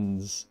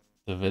friends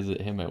to visit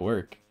him at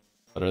work.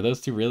 But are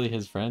those two really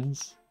his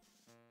friends?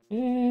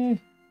 Eh.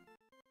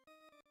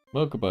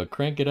 Mokuba,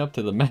 crank it up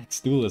to the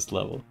max duelist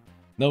level.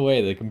 No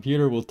way, the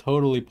computer will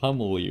totally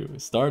pummel you.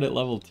 Start at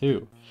level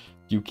 2.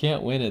 If you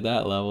can't win at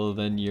that level,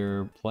 then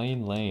you're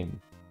plain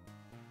lame.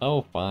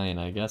 Oh, fine,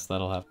 I guess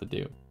that'll have to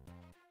do.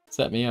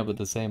 Set me up at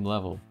the same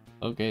level.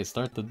 Okay,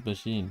 start the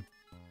machine.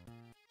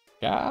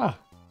 Ah!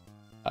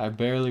 I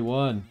barely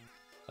won.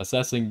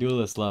 Assessing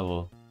duelist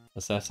level.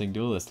 Assessing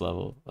duelist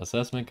level.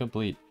 Assessment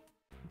complete.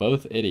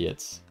 Both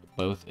idiots.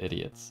 Both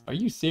idiots. Are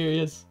you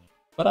serious?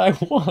 But I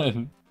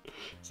won!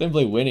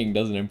 Simply winning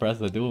doesn't impress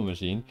the duel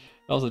machine.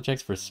 It also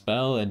checks for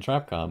spell and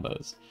trap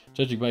combos.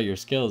 Judging by your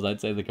skills, I'd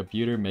say the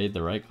computer made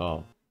the right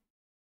call.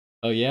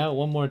 Oh yeah?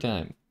 One more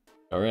time.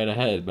 Go right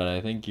ahead, but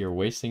I think you're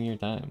wasting your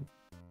time.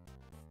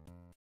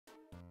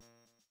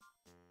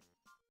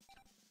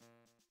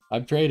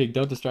 I'm trading,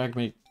 don't distract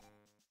me.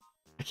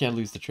 I can't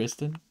lose to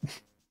Tristan.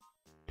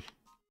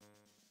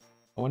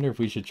 I wonder if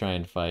we should try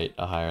and fight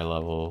a higher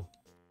level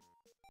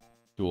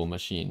duel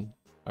machine.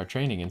 Our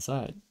training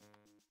inside.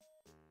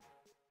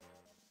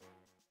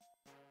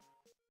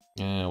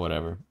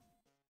 Whatever.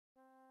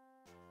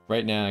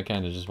 Right now I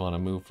kinda just wanna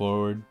move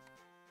forward.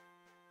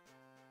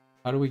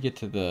 How do we get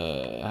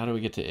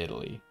to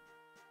Italy?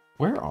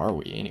 Where are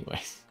we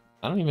anyways?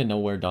 I don't even know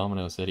where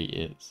Domino City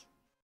is.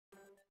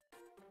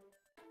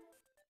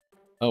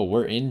 Oh,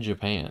 we're in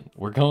Japan.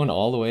 We're going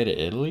all the way to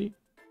Italy?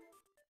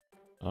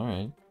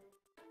 Alright.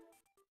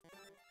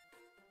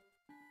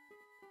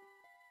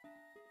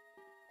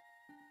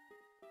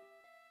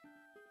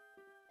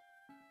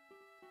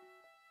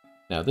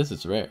 Now this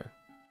is rare.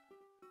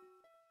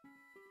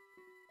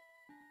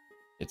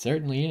 It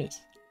certainly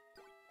is.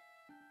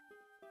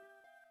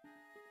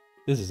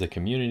 This is a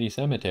community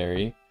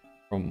cemetery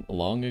from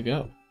long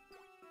ago.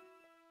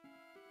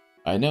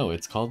 I know,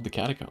 it's called the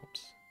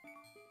Catacombs.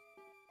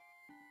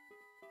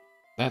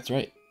 That's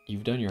right,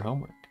 you've done your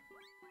homework.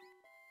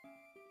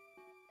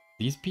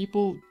 These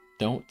people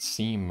don't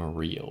seem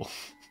real.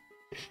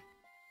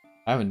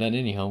 I haven't done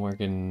any homework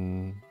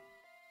in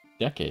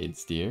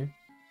decades, dear.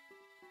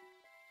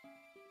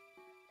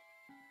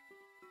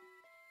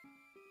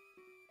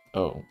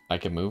 Oh, I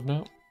can move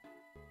now?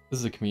 This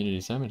is a community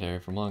cemetery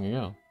from long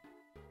ago.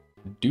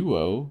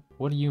 Duo?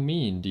 What do you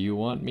mean? Do you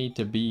want me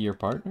to be your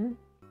partner?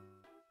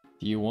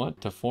 Do you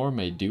want to form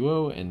a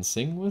duo and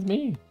sing with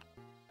me?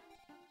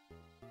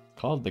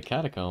 Called the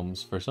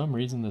Catacombs. For some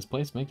reason, this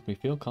place makes me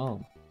feel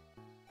calm.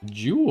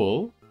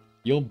 Jewel?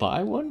 You'll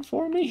buy one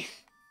for me?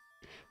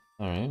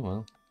 Alright,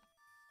 well.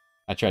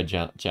 I tried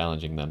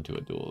challenging them to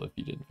a duel if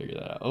you didn't figure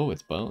that out. Oh,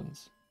 it's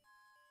Bones.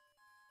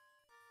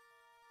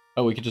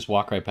 Oh, we could just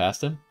walk right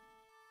past him?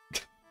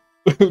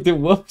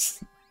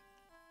 Whoops.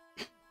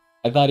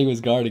 I thought he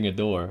was guarding a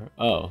door.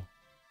 Oh.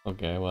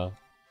 Okay, well.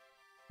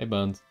 Hey,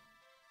 Bones.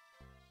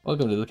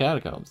 Welcome to the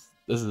Catacombs.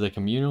 This is a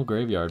communal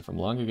graveyard from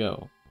long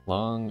ago.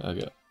 Long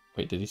ago.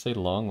 Wait, did he say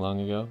long,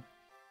 long ago?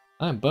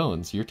 I'm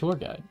Bones, your tour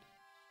guide.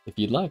 If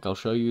you'd like, I'll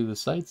show you the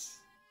sights.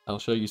 I'll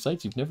show you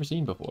sights you've never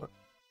seen before.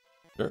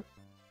 Sure.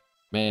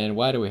 Man,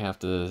 why do we have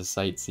to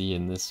sightsee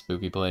in this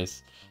spooky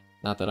place?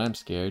 Not that I'm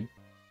scared.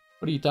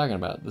 What are you talking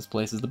about? This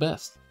place is the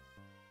best.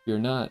 If you're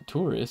not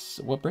tourists,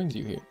 what brings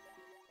you here?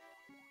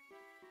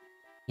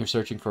 You're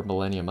searching for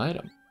Millennium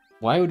item.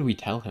 Why would we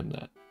tell him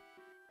that?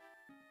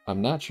 I'm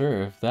not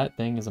sure if that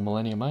thing is a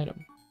Millennium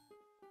item.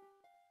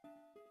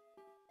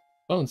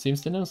 Bone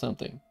seems to know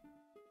something.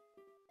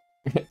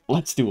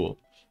 Let's duel.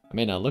 I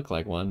may not look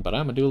like one, but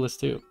I'm a duelist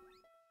too.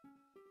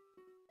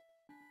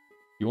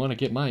 If you want to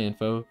get my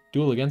info,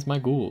 duel against my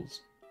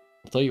ghouls.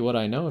 I'll tell you what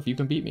I know if you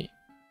can beat me.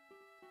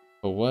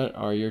 But what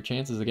are your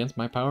chances against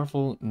my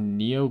powerful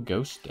Neo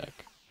Ghost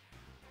deck?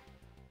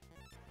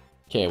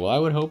 Okay, well I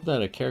would hope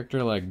that a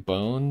character like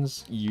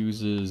Bones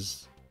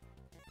uses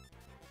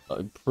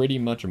a pretty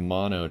much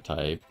mono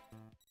type.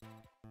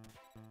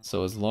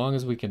 So as long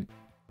as we can...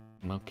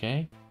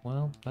 Okay,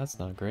 well, that's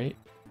not great.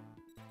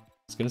 I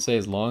was gonna say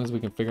as long as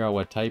we can figure out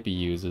what type he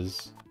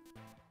uses.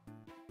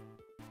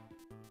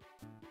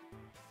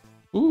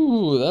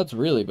 Ooh, that's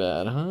really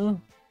bad, huh?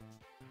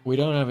 We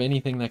don't have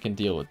anything that can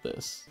deal with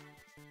this.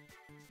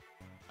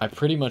 I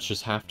pretty much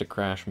just have to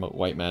crash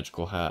White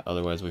Magical Hat,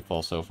 otherwise we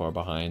fall so far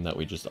behind that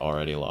we just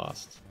already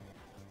lost.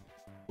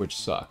 Which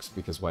sucks,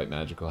 because White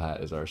Magical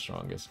Hat is our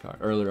strongest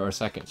card. Or our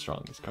second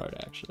strongest card,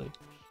 actually.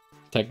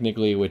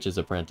 Technically, Witch's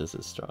Apprentice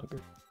is stronger.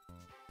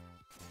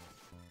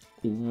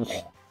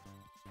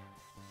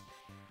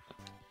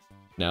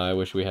 Now I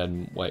wish we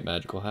had White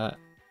Magical Hat.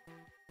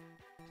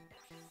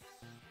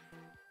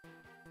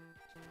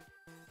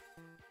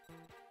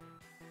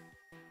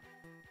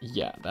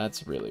 Yeah,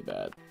 that's really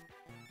bad.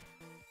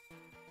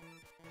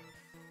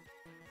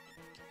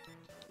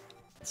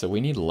 So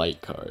we need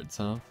light cards,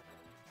 huh?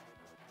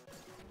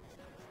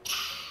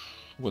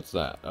 What's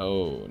that?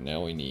 Oh,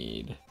 now we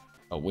need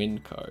a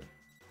wind card.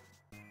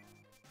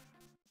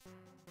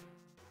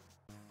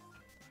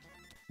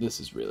 This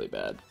is really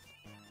bad.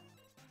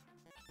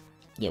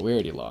 Yeah, we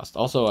already lost.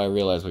 Also, I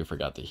realized we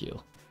forgot to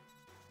heal.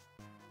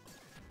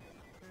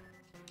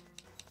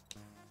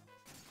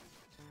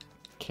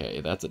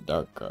 Okay, that's a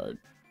dark card.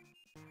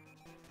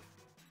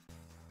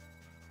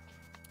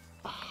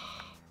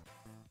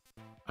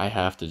 I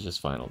have to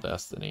just Final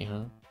Destiny,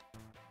 huh?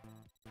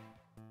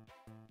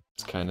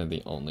 It's kind of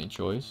the only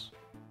choice.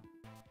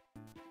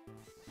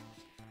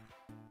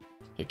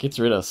 It gets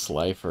rid of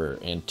Slifer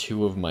and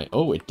 2 of my...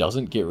 Oh, it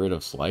doesn't get rid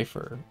of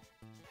Slifer.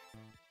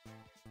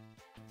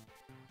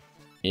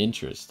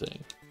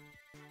 Interesting.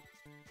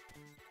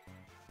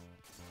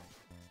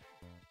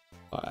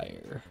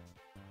 Fire.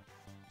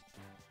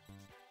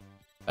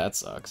 That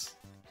sucks.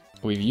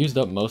 We've used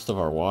up most of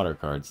our water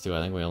cards, too.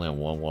 I think we only have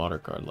 1 water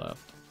card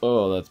left.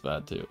 Oh, that's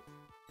bad, too.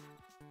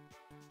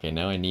 Okay,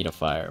 now I need a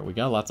fire. We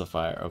got lots of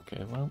fire.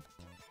 Okay, well...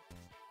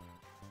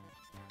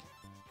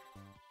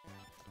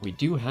 We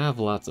do have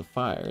lots of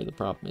fire. The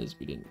problem is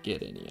we didn't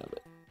get any of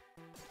it.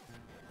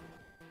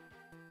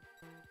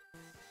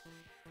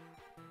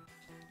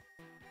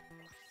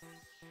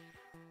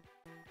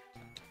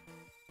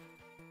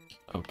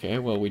 Okay,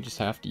 well, we just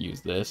have to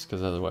use this,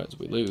 because otherwise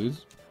we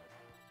lose.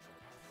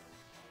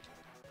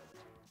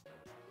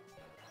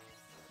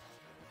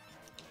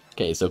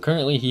 Okay, so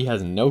currently he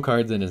has no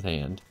cards in his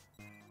hand,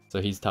 so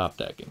he's top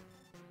decking.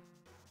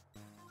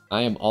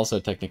 I am also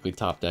technically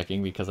top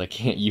decking because I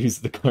can't use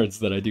the cards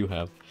that I do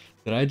have.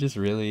 Did I just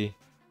really...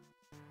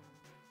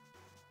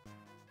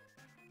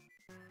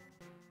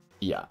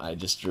 Yeah, I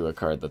just drew a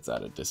card that's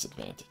at a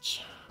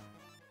disadvantage.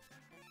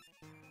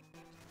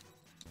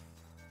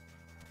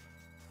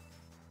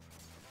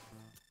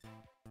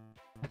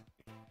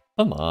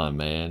 Come on,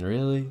 man,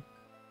 really?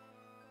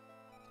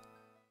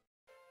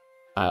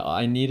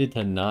 I needed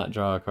to not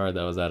draw a card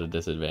that was at a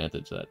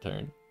disadvantage that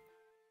turn.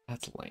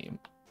 That's lame.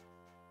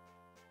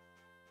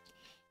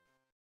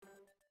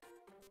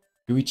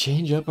 Do we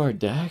change up our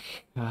deck?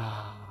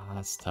 Ah,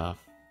 that's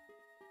tough.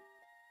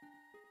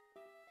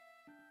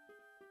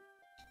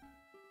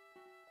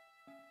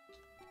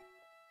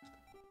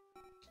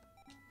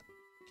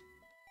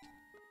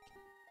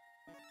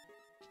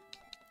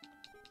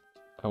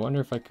 I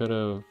wonder if I could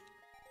have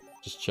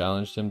just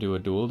challenged him to a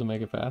duel to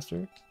make it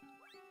faster?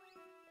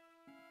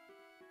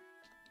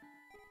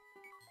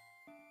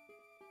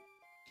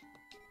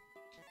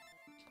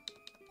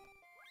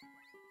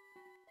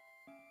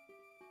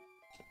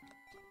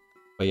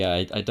 But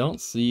yeah, I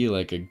don't see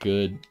like a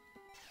good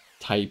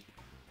type,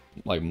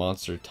 like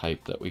monster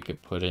type that we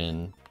could put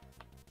in.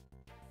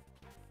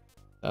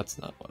 That's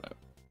not what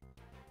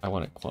I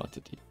wanted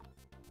quantity.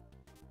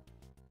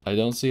 I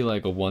don't see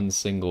like a one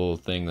single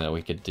thing that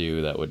we could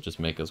do that would just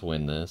make us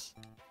win this.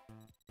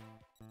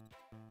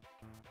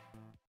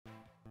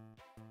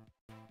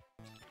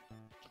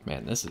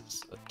 Man, this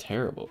is a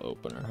terrible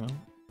opener, huh?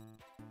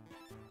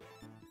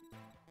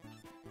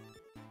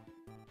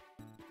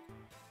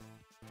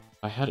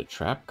 I had a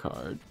trap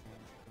card.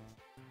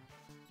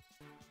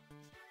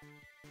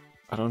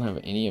 I don't have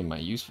any of my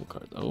useful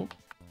cards. Oh,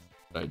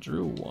 I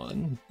drew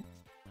one.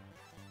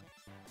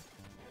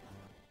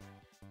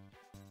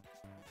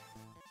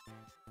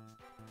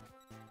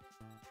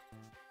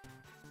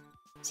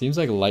 Seems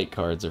like light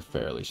cards are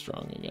fairly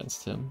strong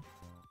against him.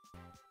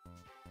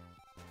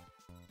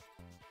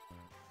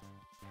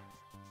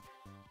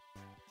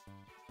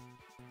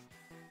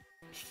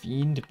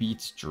 Fiend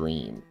beats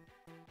Dream.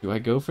 Do I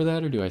go for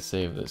that or do I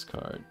save this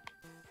card?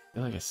 I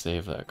feel like I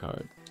save that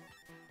card.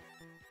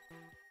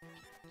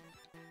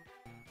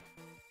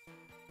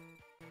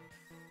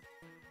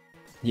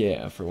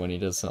 Yeah, for when he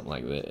does something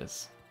like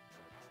this.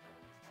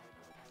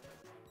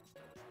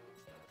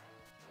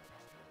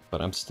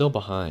 But I'm still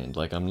behind.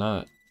 Like I'm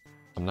not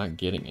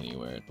getting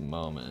anywhere at the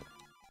moment.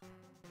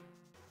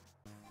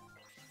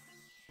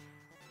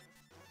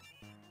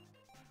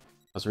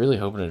 I was really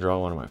hoping to draw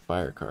one of my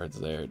fire cards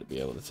there to be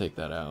able to take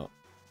that out.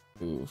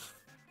 Oof.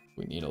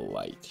 We need a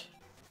light.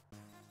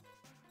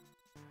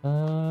 I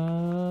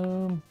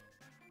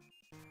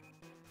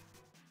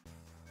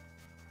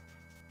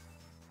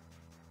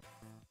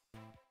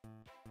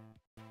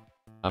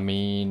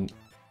mean,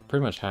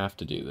 pretty much have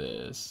to do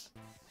this.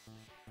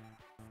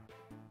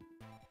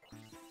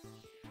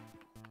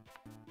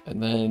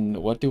 And then,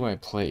 what do I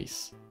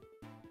place?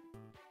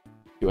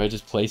 Do I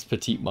just place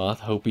Petite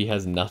Moth, hope he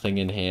has nothing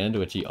in hand,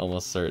 which he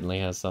almost certainly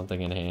has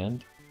something in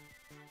hand?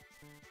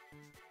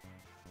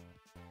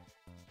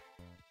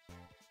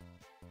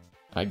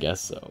 I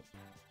guess so.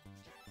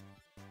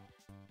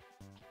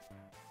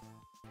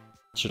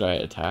 Should I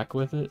attack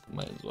with it?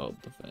 Might as well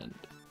defend.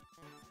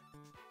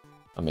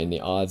 I mean, the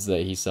odds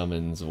that he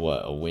summons,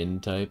 what, a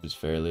wind type is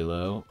fairly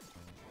low.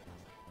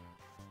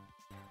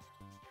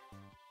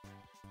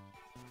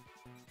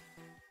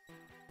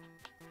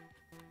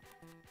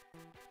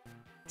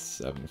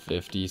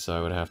 $750, so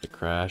I would have to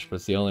crash, but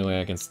it's the only way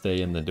I can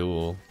stay in the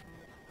duel.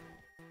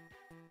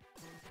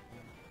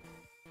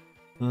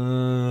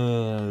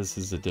 This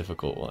is a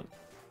difficult one.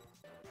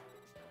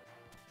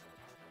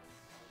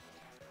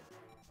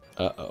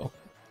 Uh-oh.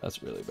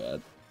 That's really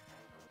bad.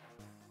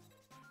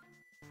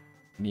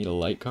 Need a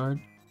light card?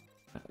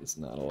 That is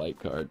not a light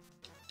card.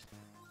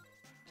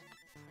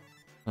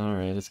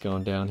 Alright, it's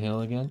going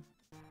downhill again.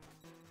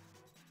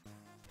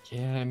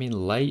 Yeah, I mean,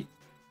 light...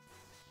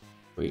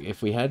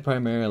 If we had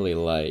primarily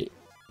light...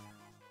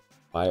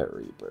 Fire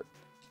Reaper.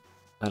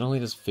 That only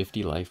does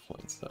 50 life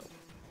points, though.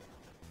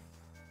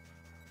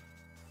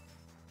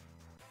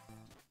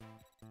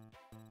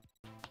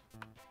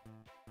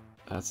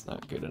 That's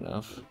not good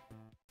enough.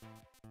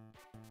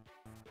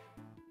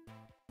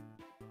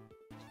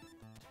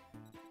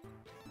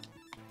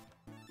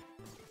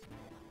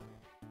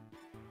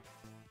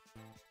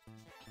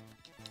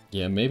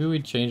 Yeah, maybe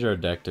we'd change our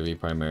deck to be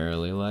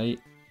primarily light.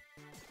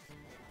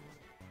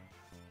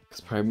 Because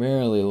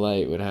primarily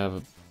light would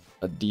have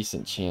a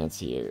decent chance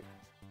here.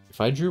 If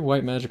I drew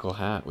white magical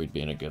hat, we'd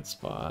be in a good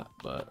spot,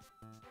 but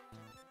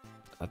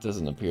that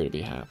doesn't appear to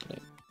be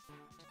happening.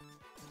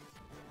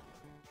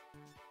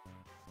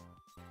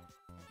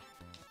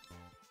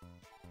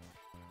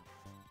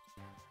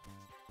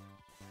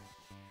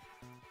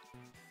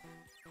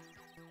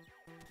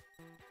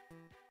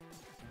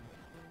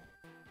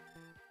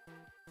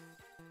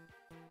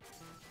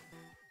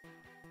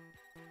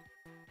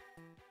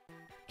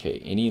 Okay,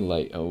 any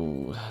light...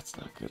 Oh, that's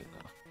not good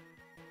enough.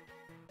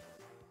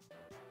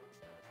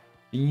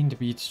 Fiend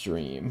beats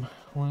Dream.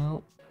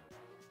 Well...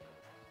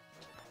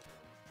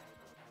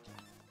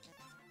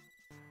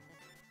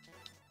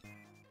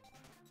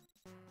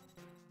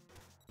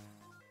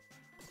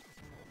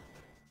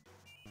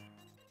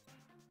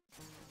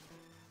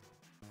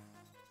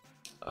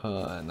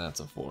 and that's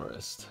a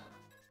forest.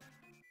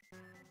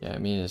 Yeah, I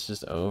mean, it's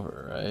just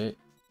over, right?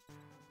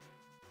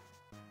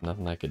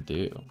 Nothing I could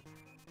do.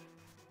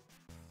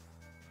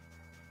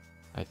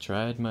 I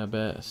tried my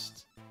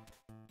best.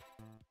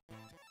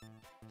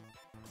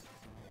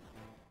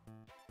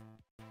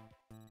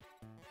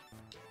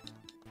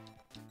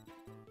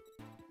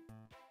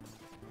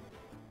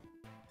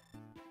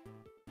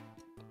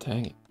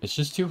 Dang it. It's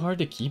just too hard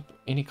to keep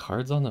any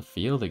cards on the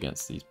field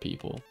against these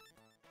people.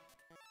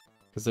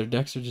 Because their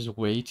decks are just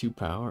way too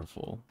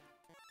powerful.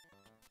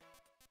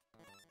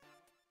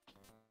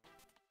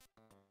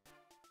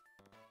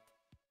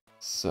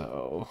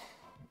 So,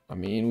 I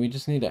mean, we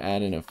just need to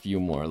add in a few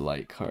more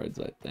light cards,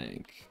 I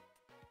think.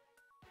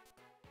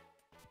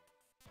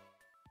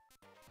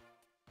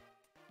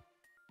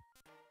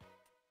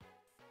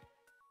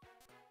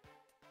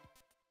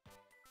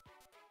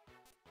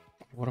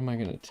 What am I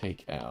going to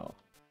take out?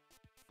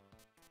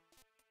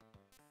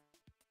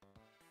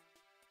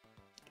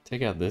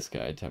 Take out this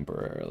guy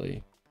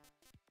temporarily.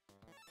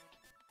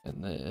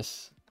 And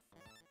this.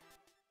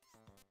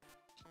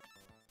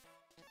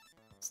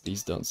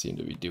 These don't seem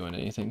to be doing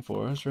anything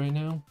for us right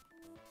now.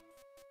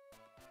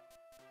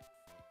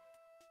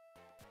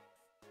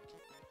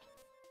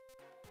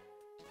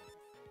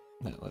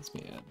 That lets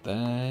me add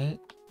that.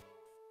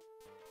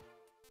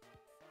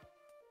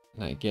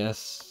 And I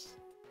guess...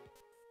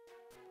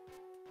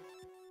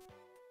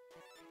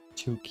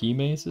 2 key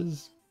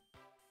maces?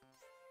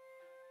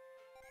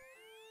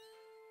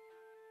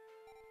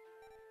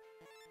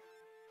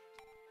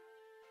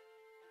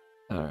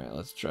 Alright,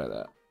 let's try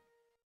that.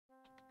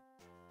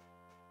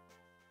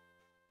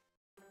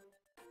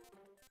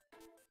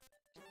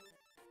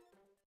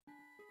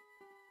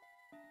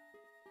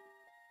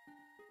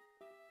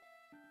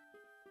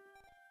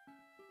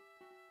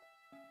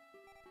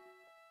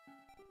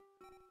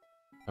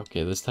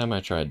 Okay, this time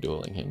I tried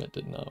dueling him, it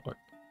did not work.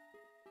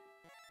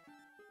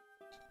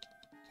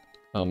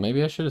 Oh,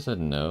 maybe I should have said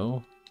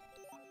no.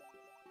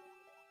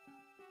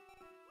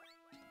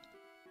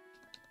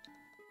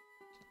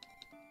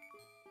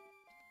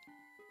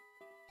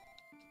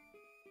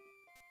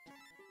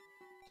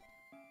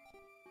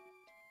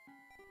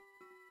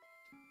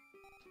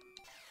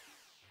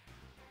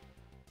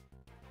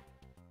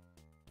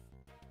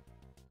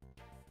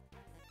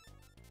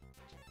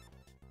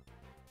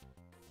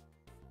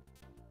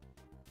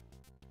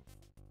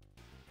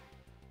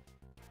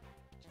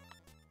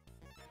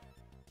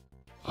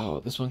 Oh,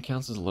 this one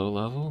counts as low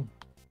level?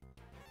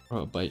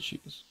 Oh, bite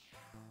shoes.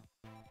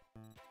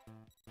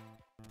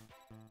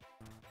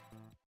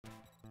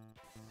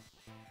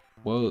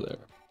 Whoa there.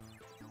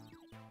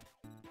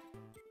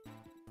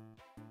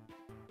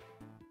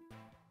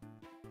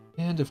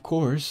 And of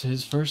course,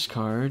 his first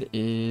card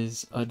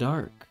is a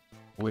dark,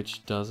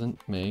 which doesn't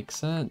make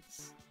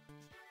sense.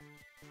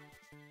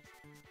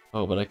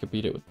 Oh, but I could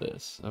beat it with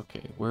this.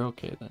 Okay, we're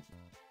okay then.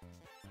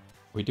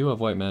 We do have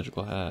white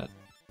magical hat.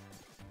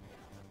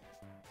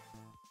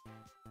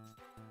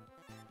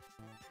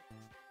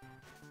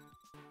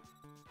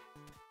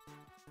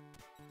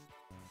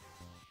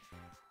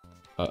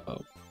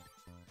 Uh-oh.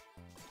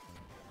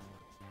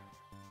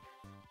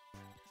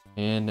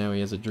 And now he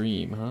has a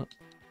dream, huh?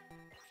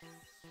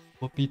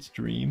 What beats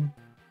Dream?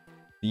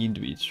 Fiend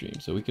beats Dream,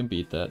 so we can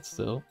beat that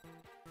still.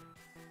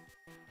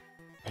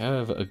 I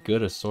have a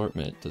good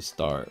assortment to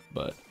start,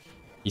 but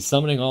He's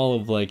summoning all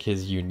of, like,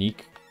 his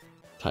unique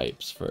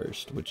types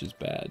first, which is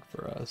bad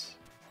for us.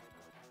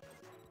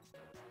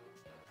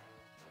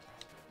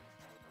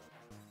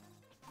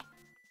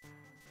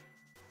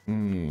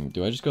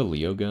 Do I just go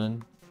Leo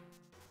Gun?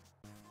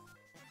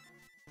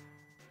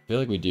 I feel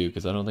like we do,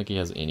 because I don't think he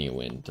has any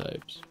wind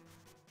types.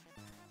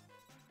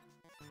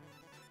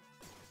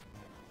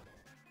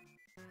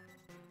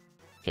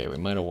 Okay, we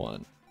might have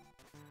won.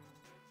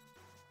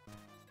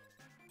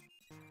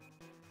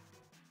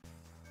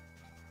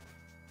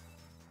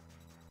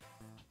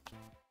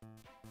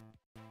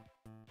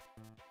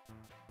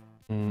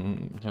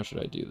 How should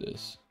I do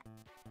this?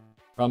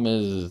 Problem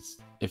is,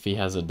 if he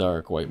has a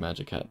dark, white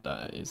magic hat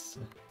dies.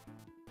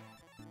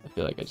 I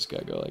feel like I just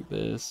gotta go like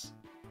this.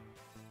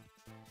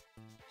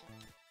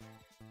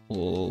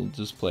 We'll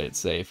just play it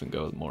safe and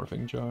go with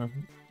Morphing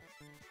Charm.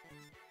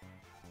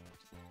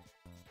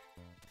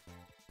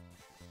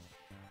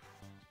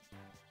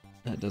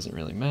 That doesn't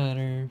really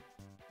matter.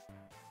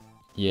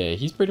 Yeah,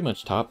 he's pretty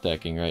much top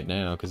decking right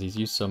now because he's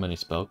used so many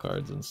spell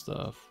cards and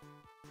stuff.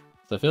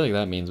 So I feel like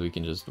that means we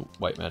can just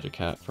White Magic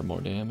Hat for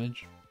more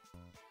damage.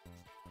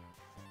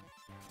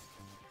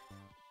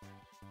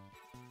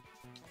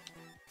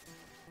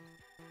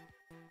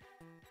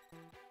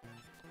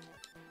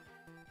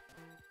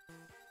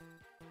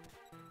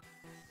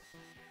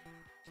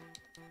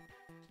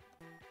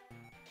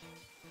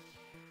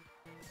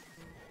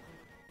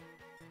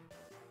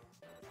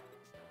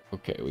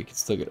 Okay, we can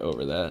still get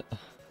over that.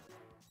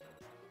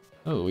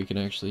 Oh, we can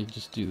actually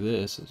just do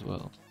this as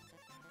well.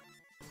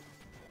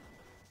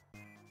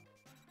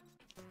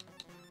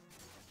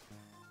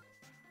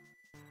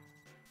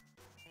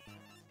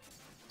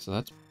 So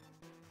that's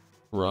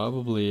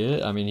probably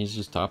it. I mean, he's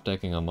just top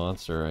decking a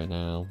monster right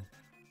now.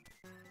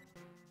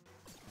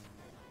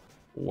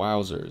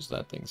 Wowzers,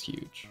 that thing's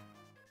huge.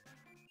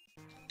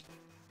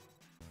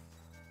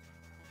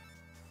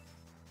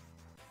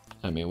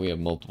 I mean, we have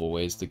multiple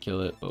ways to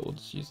kill it, but we'll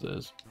just use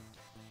this.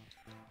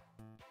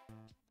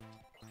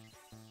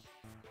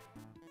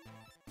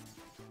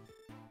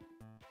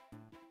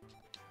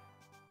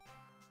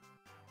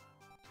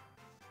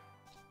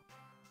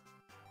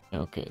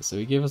 Okay, so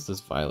he gave us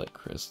this violet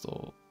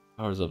crystal.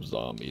 Powers up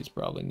zombies,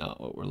 probably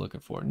not what we're looking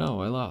for.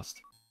 No, I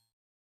lost.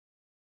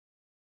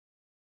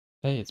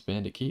 Hey, it's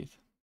Bandit Keith.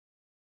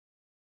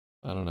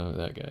 I don't know who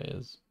that guy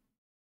is.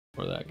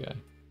 Or that guy.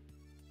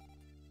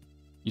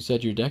 You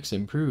said your deck's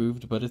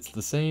improved, but it's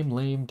the same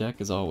lame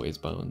deck as always,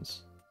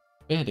 Bones.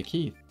 Bandit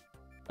Keith.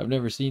 I've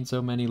never seen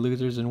so many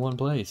losers in one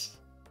place.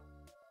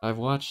 I've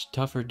watched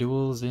tougher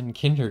duels in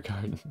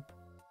kindergarten.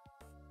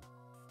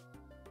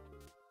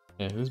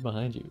 Yeah, who's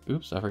behind you?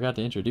 Oops, I forgot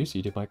to introduce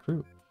you to my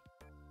crew.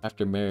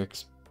 After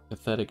Merrick's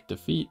pathetic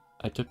defeat,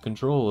 I took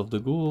control of the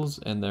ghouls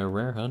and their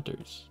rare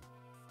hunters.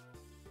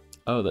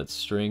 Oh, that's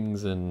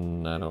Strings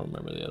and I don't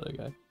remember the other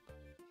guy.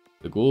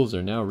 The ghouls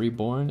are now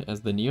reborn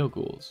as the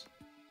Neo-Ghouls.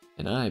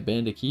 And I,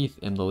 Bandit Keith,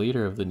 am the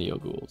leader of the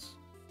Neo-Ghouls.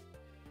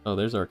 Oh,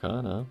 there's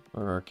Arcana,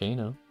 or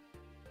Arcana.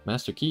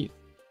 Master Keith,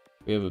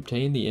 we have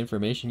obtained the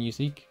information you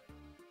seek.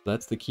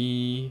 That's the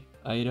key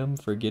item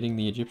for getting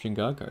the Egyptian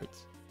god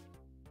cards.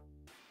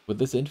 With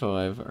this info,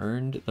 I've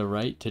earned the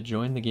right to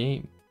join the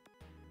game.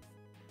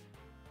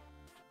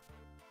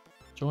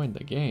 Join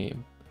the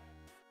game?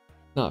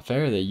 Not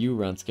fair that you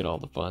runts get all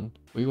the fun.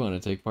 We want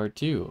to take part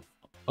too.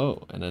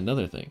 Oh, and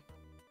another thing.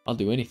 I'll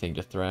do anything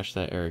to thrash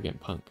that arrogant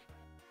punk.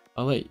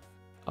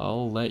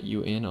 I'll let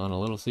you in on a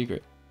little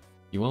secret.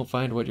 You won't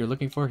find what you're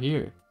looking for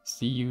here.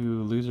 See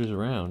you losers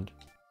around.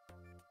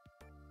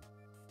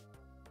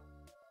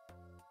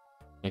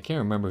 I can't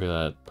remember who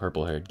that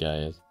purple-haired guy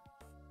is.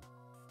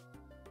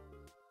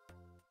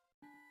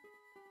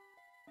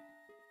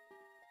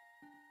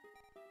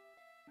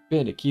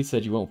 Bandit Keith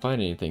said you won't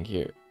find anything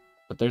here,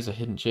 but there's a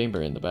hidden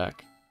chamber in the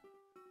back.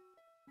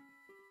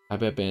 I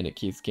bet Bandit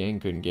Keith's gang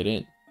couldn't get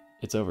in.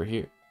 It's over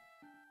here.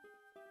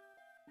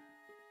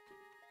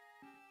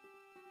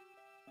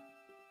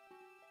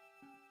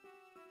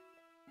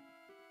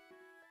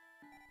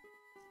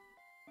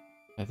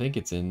 I think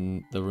it's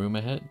in the room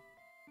ahead.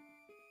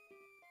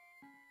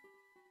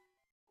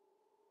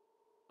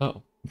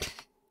 Oh.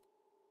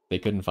 They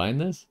couldn't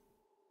find this?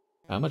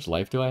 How much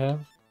life do I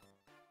have?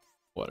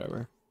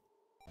 Whatever.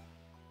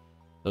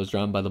 Those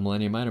drawn by the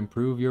Millennium might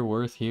improve your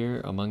worth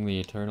here among the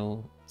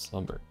eternal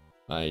slumber.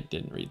 I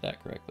didn't read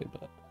that correctly,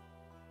 but...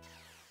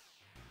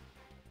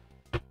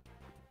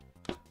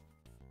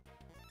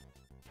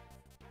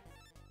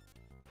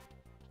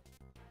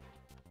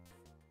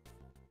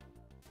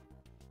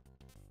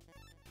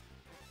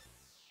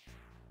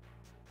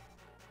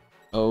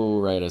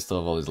 Oh, right, I still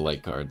have all these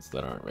light cards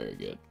that aren't very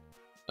good.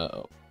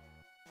 Uh-oh.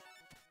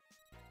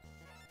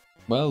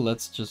 Well,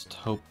 let's just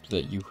hope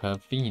that you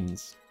have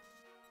fiends.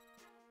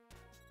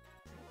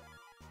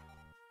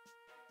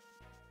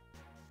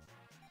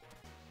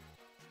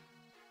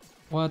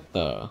 What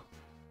the?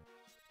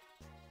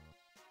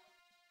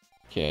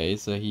 Okay,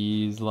 so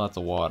he's lots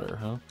of water,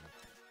 huh?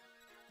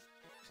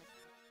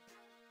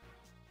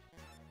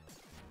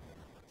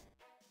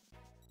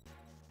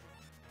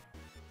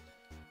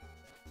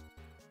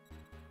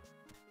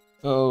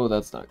 Oh,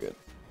 that's not good.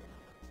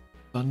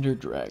 Thunder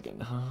Dragon,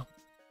 huh?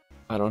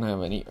 I don't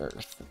have any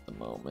earth at the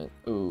moment.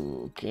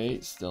 Ooh, okay,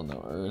 still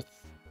no earth.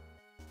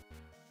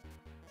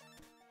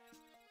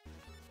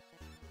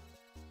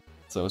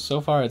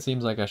 So far it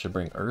seems like I should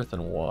bring earth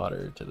and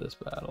water to this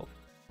battle.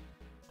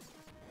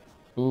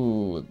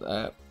 Ooh,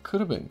 that could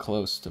have been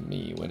close to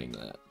me winning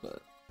that,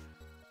 but...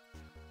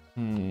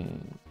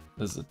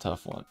 this is a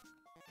tough one.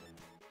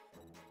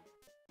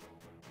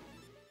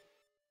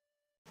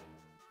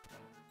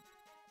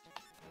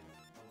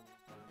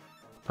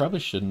 Probably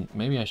shouldn't,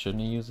 maybe I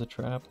shouldn't have used the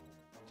trap.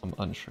 I'm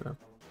unsure.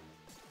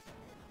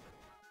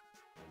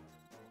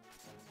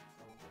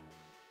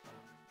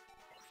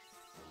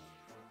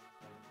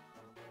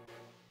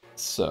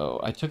 So,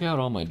 I took out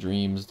all my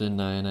dreams,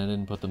 didn't I? And I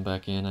didn't put them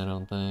back in, I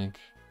don't think.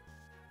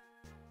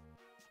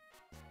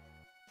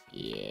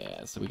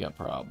 Yeah, so we got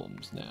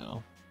problems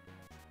now.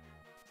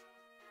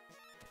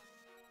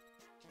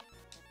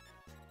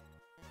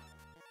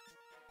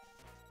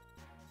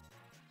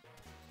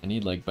 I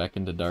need, like, back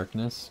into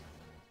darkness.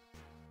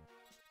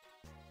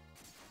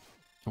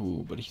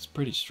 Ooh, but he's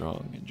pretty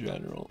strong in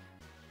general.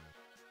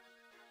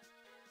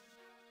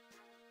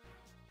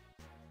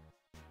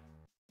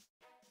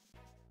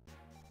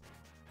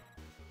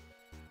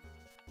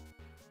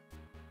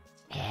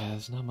 Yeah,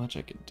 there's not much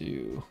I could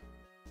do.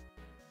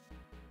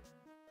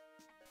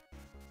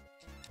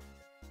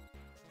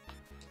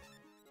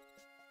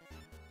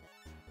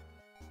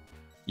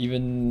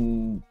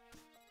 Even...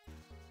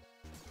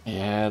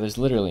 yeah, there's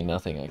literally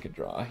nothing I could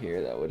draw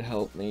here that would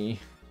help me.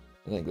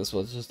 I think this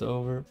one's just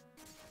over.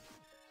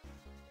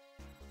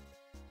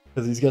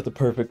 Because he's got the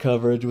perfect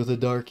coverage with a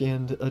dark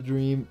and a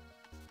dream.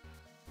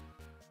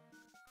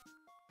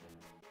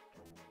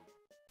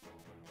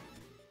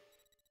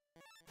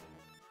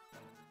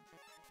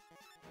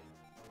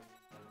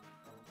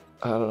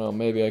 I don't know,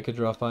 maybe I could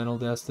draw Final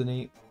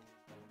Destiny.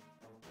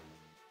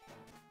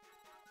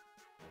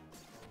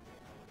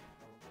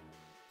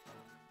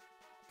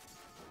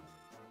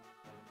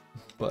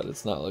 But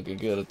it's not looking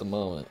good at the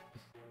moment.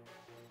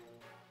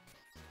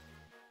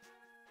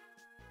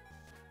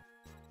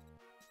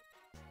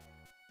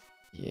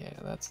 Yeah,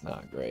 that's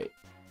not great.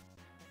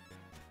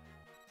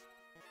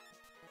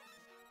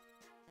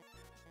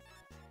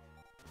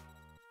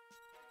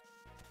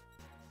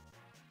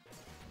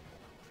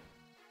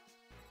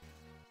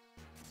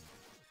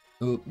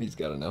 Oop, he's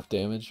got enough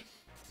damage.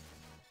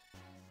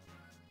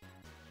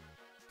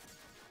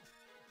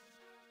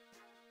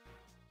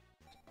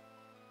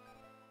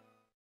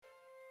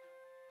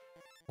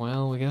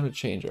 Well, we gotta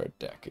change our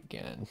deck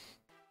again.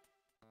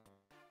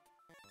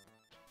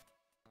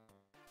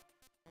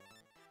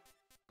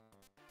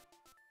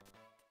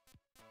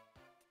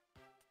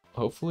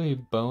 Hopefully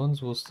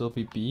Bones will still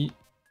be beat.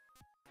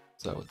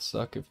 That would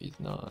suck if he's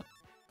not.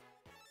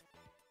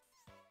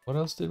 What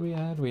else did we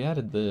add? We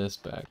added this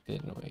back,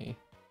 didn't we?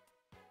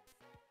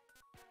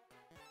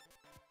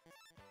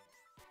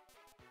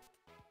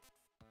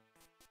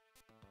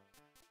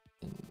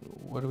 And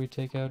what do we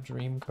take out?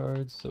 Dream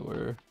cards, so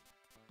we're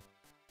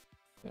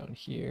down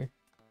here.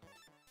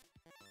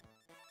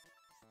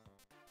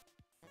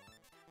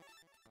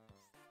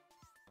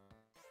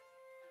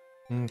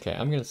 Okay,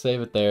 I'm gonna save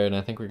it there, and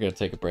I think we're gonna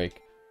take a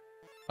break.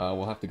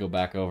 We'll have to go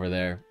back over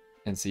there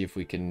and see if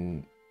we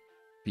can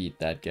beat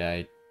that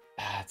guy.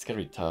 It's gonna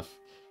be tough.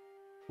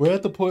 We're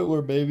at the point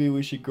where maybe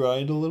we should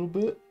grind a little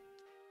bit.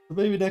 Or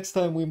maybe next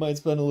time we might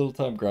spend a little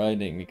time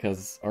grinding,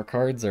 because our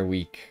cards are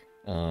weak.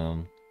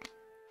 And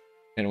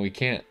we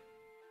can't,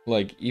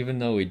 like, even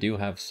though we do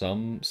have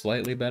some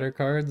slightly better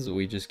cards,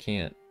 we just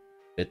can't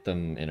fit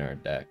them in our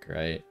deck,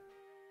 right?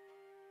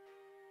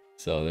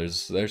 So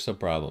there's some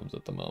problems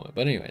at the moment.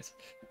 But anyways,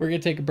 we're gonna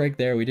take a break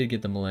there. We did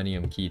get the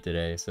Millennium key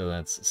today, so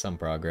that's some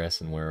progress,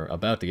 and we're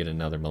about to get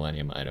another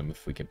Millennium item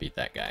if we can beat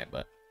that guy.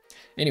 But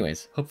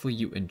anyways, hopefully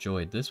you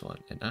enjoyed this one,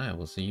 and I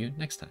will see you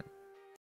next time.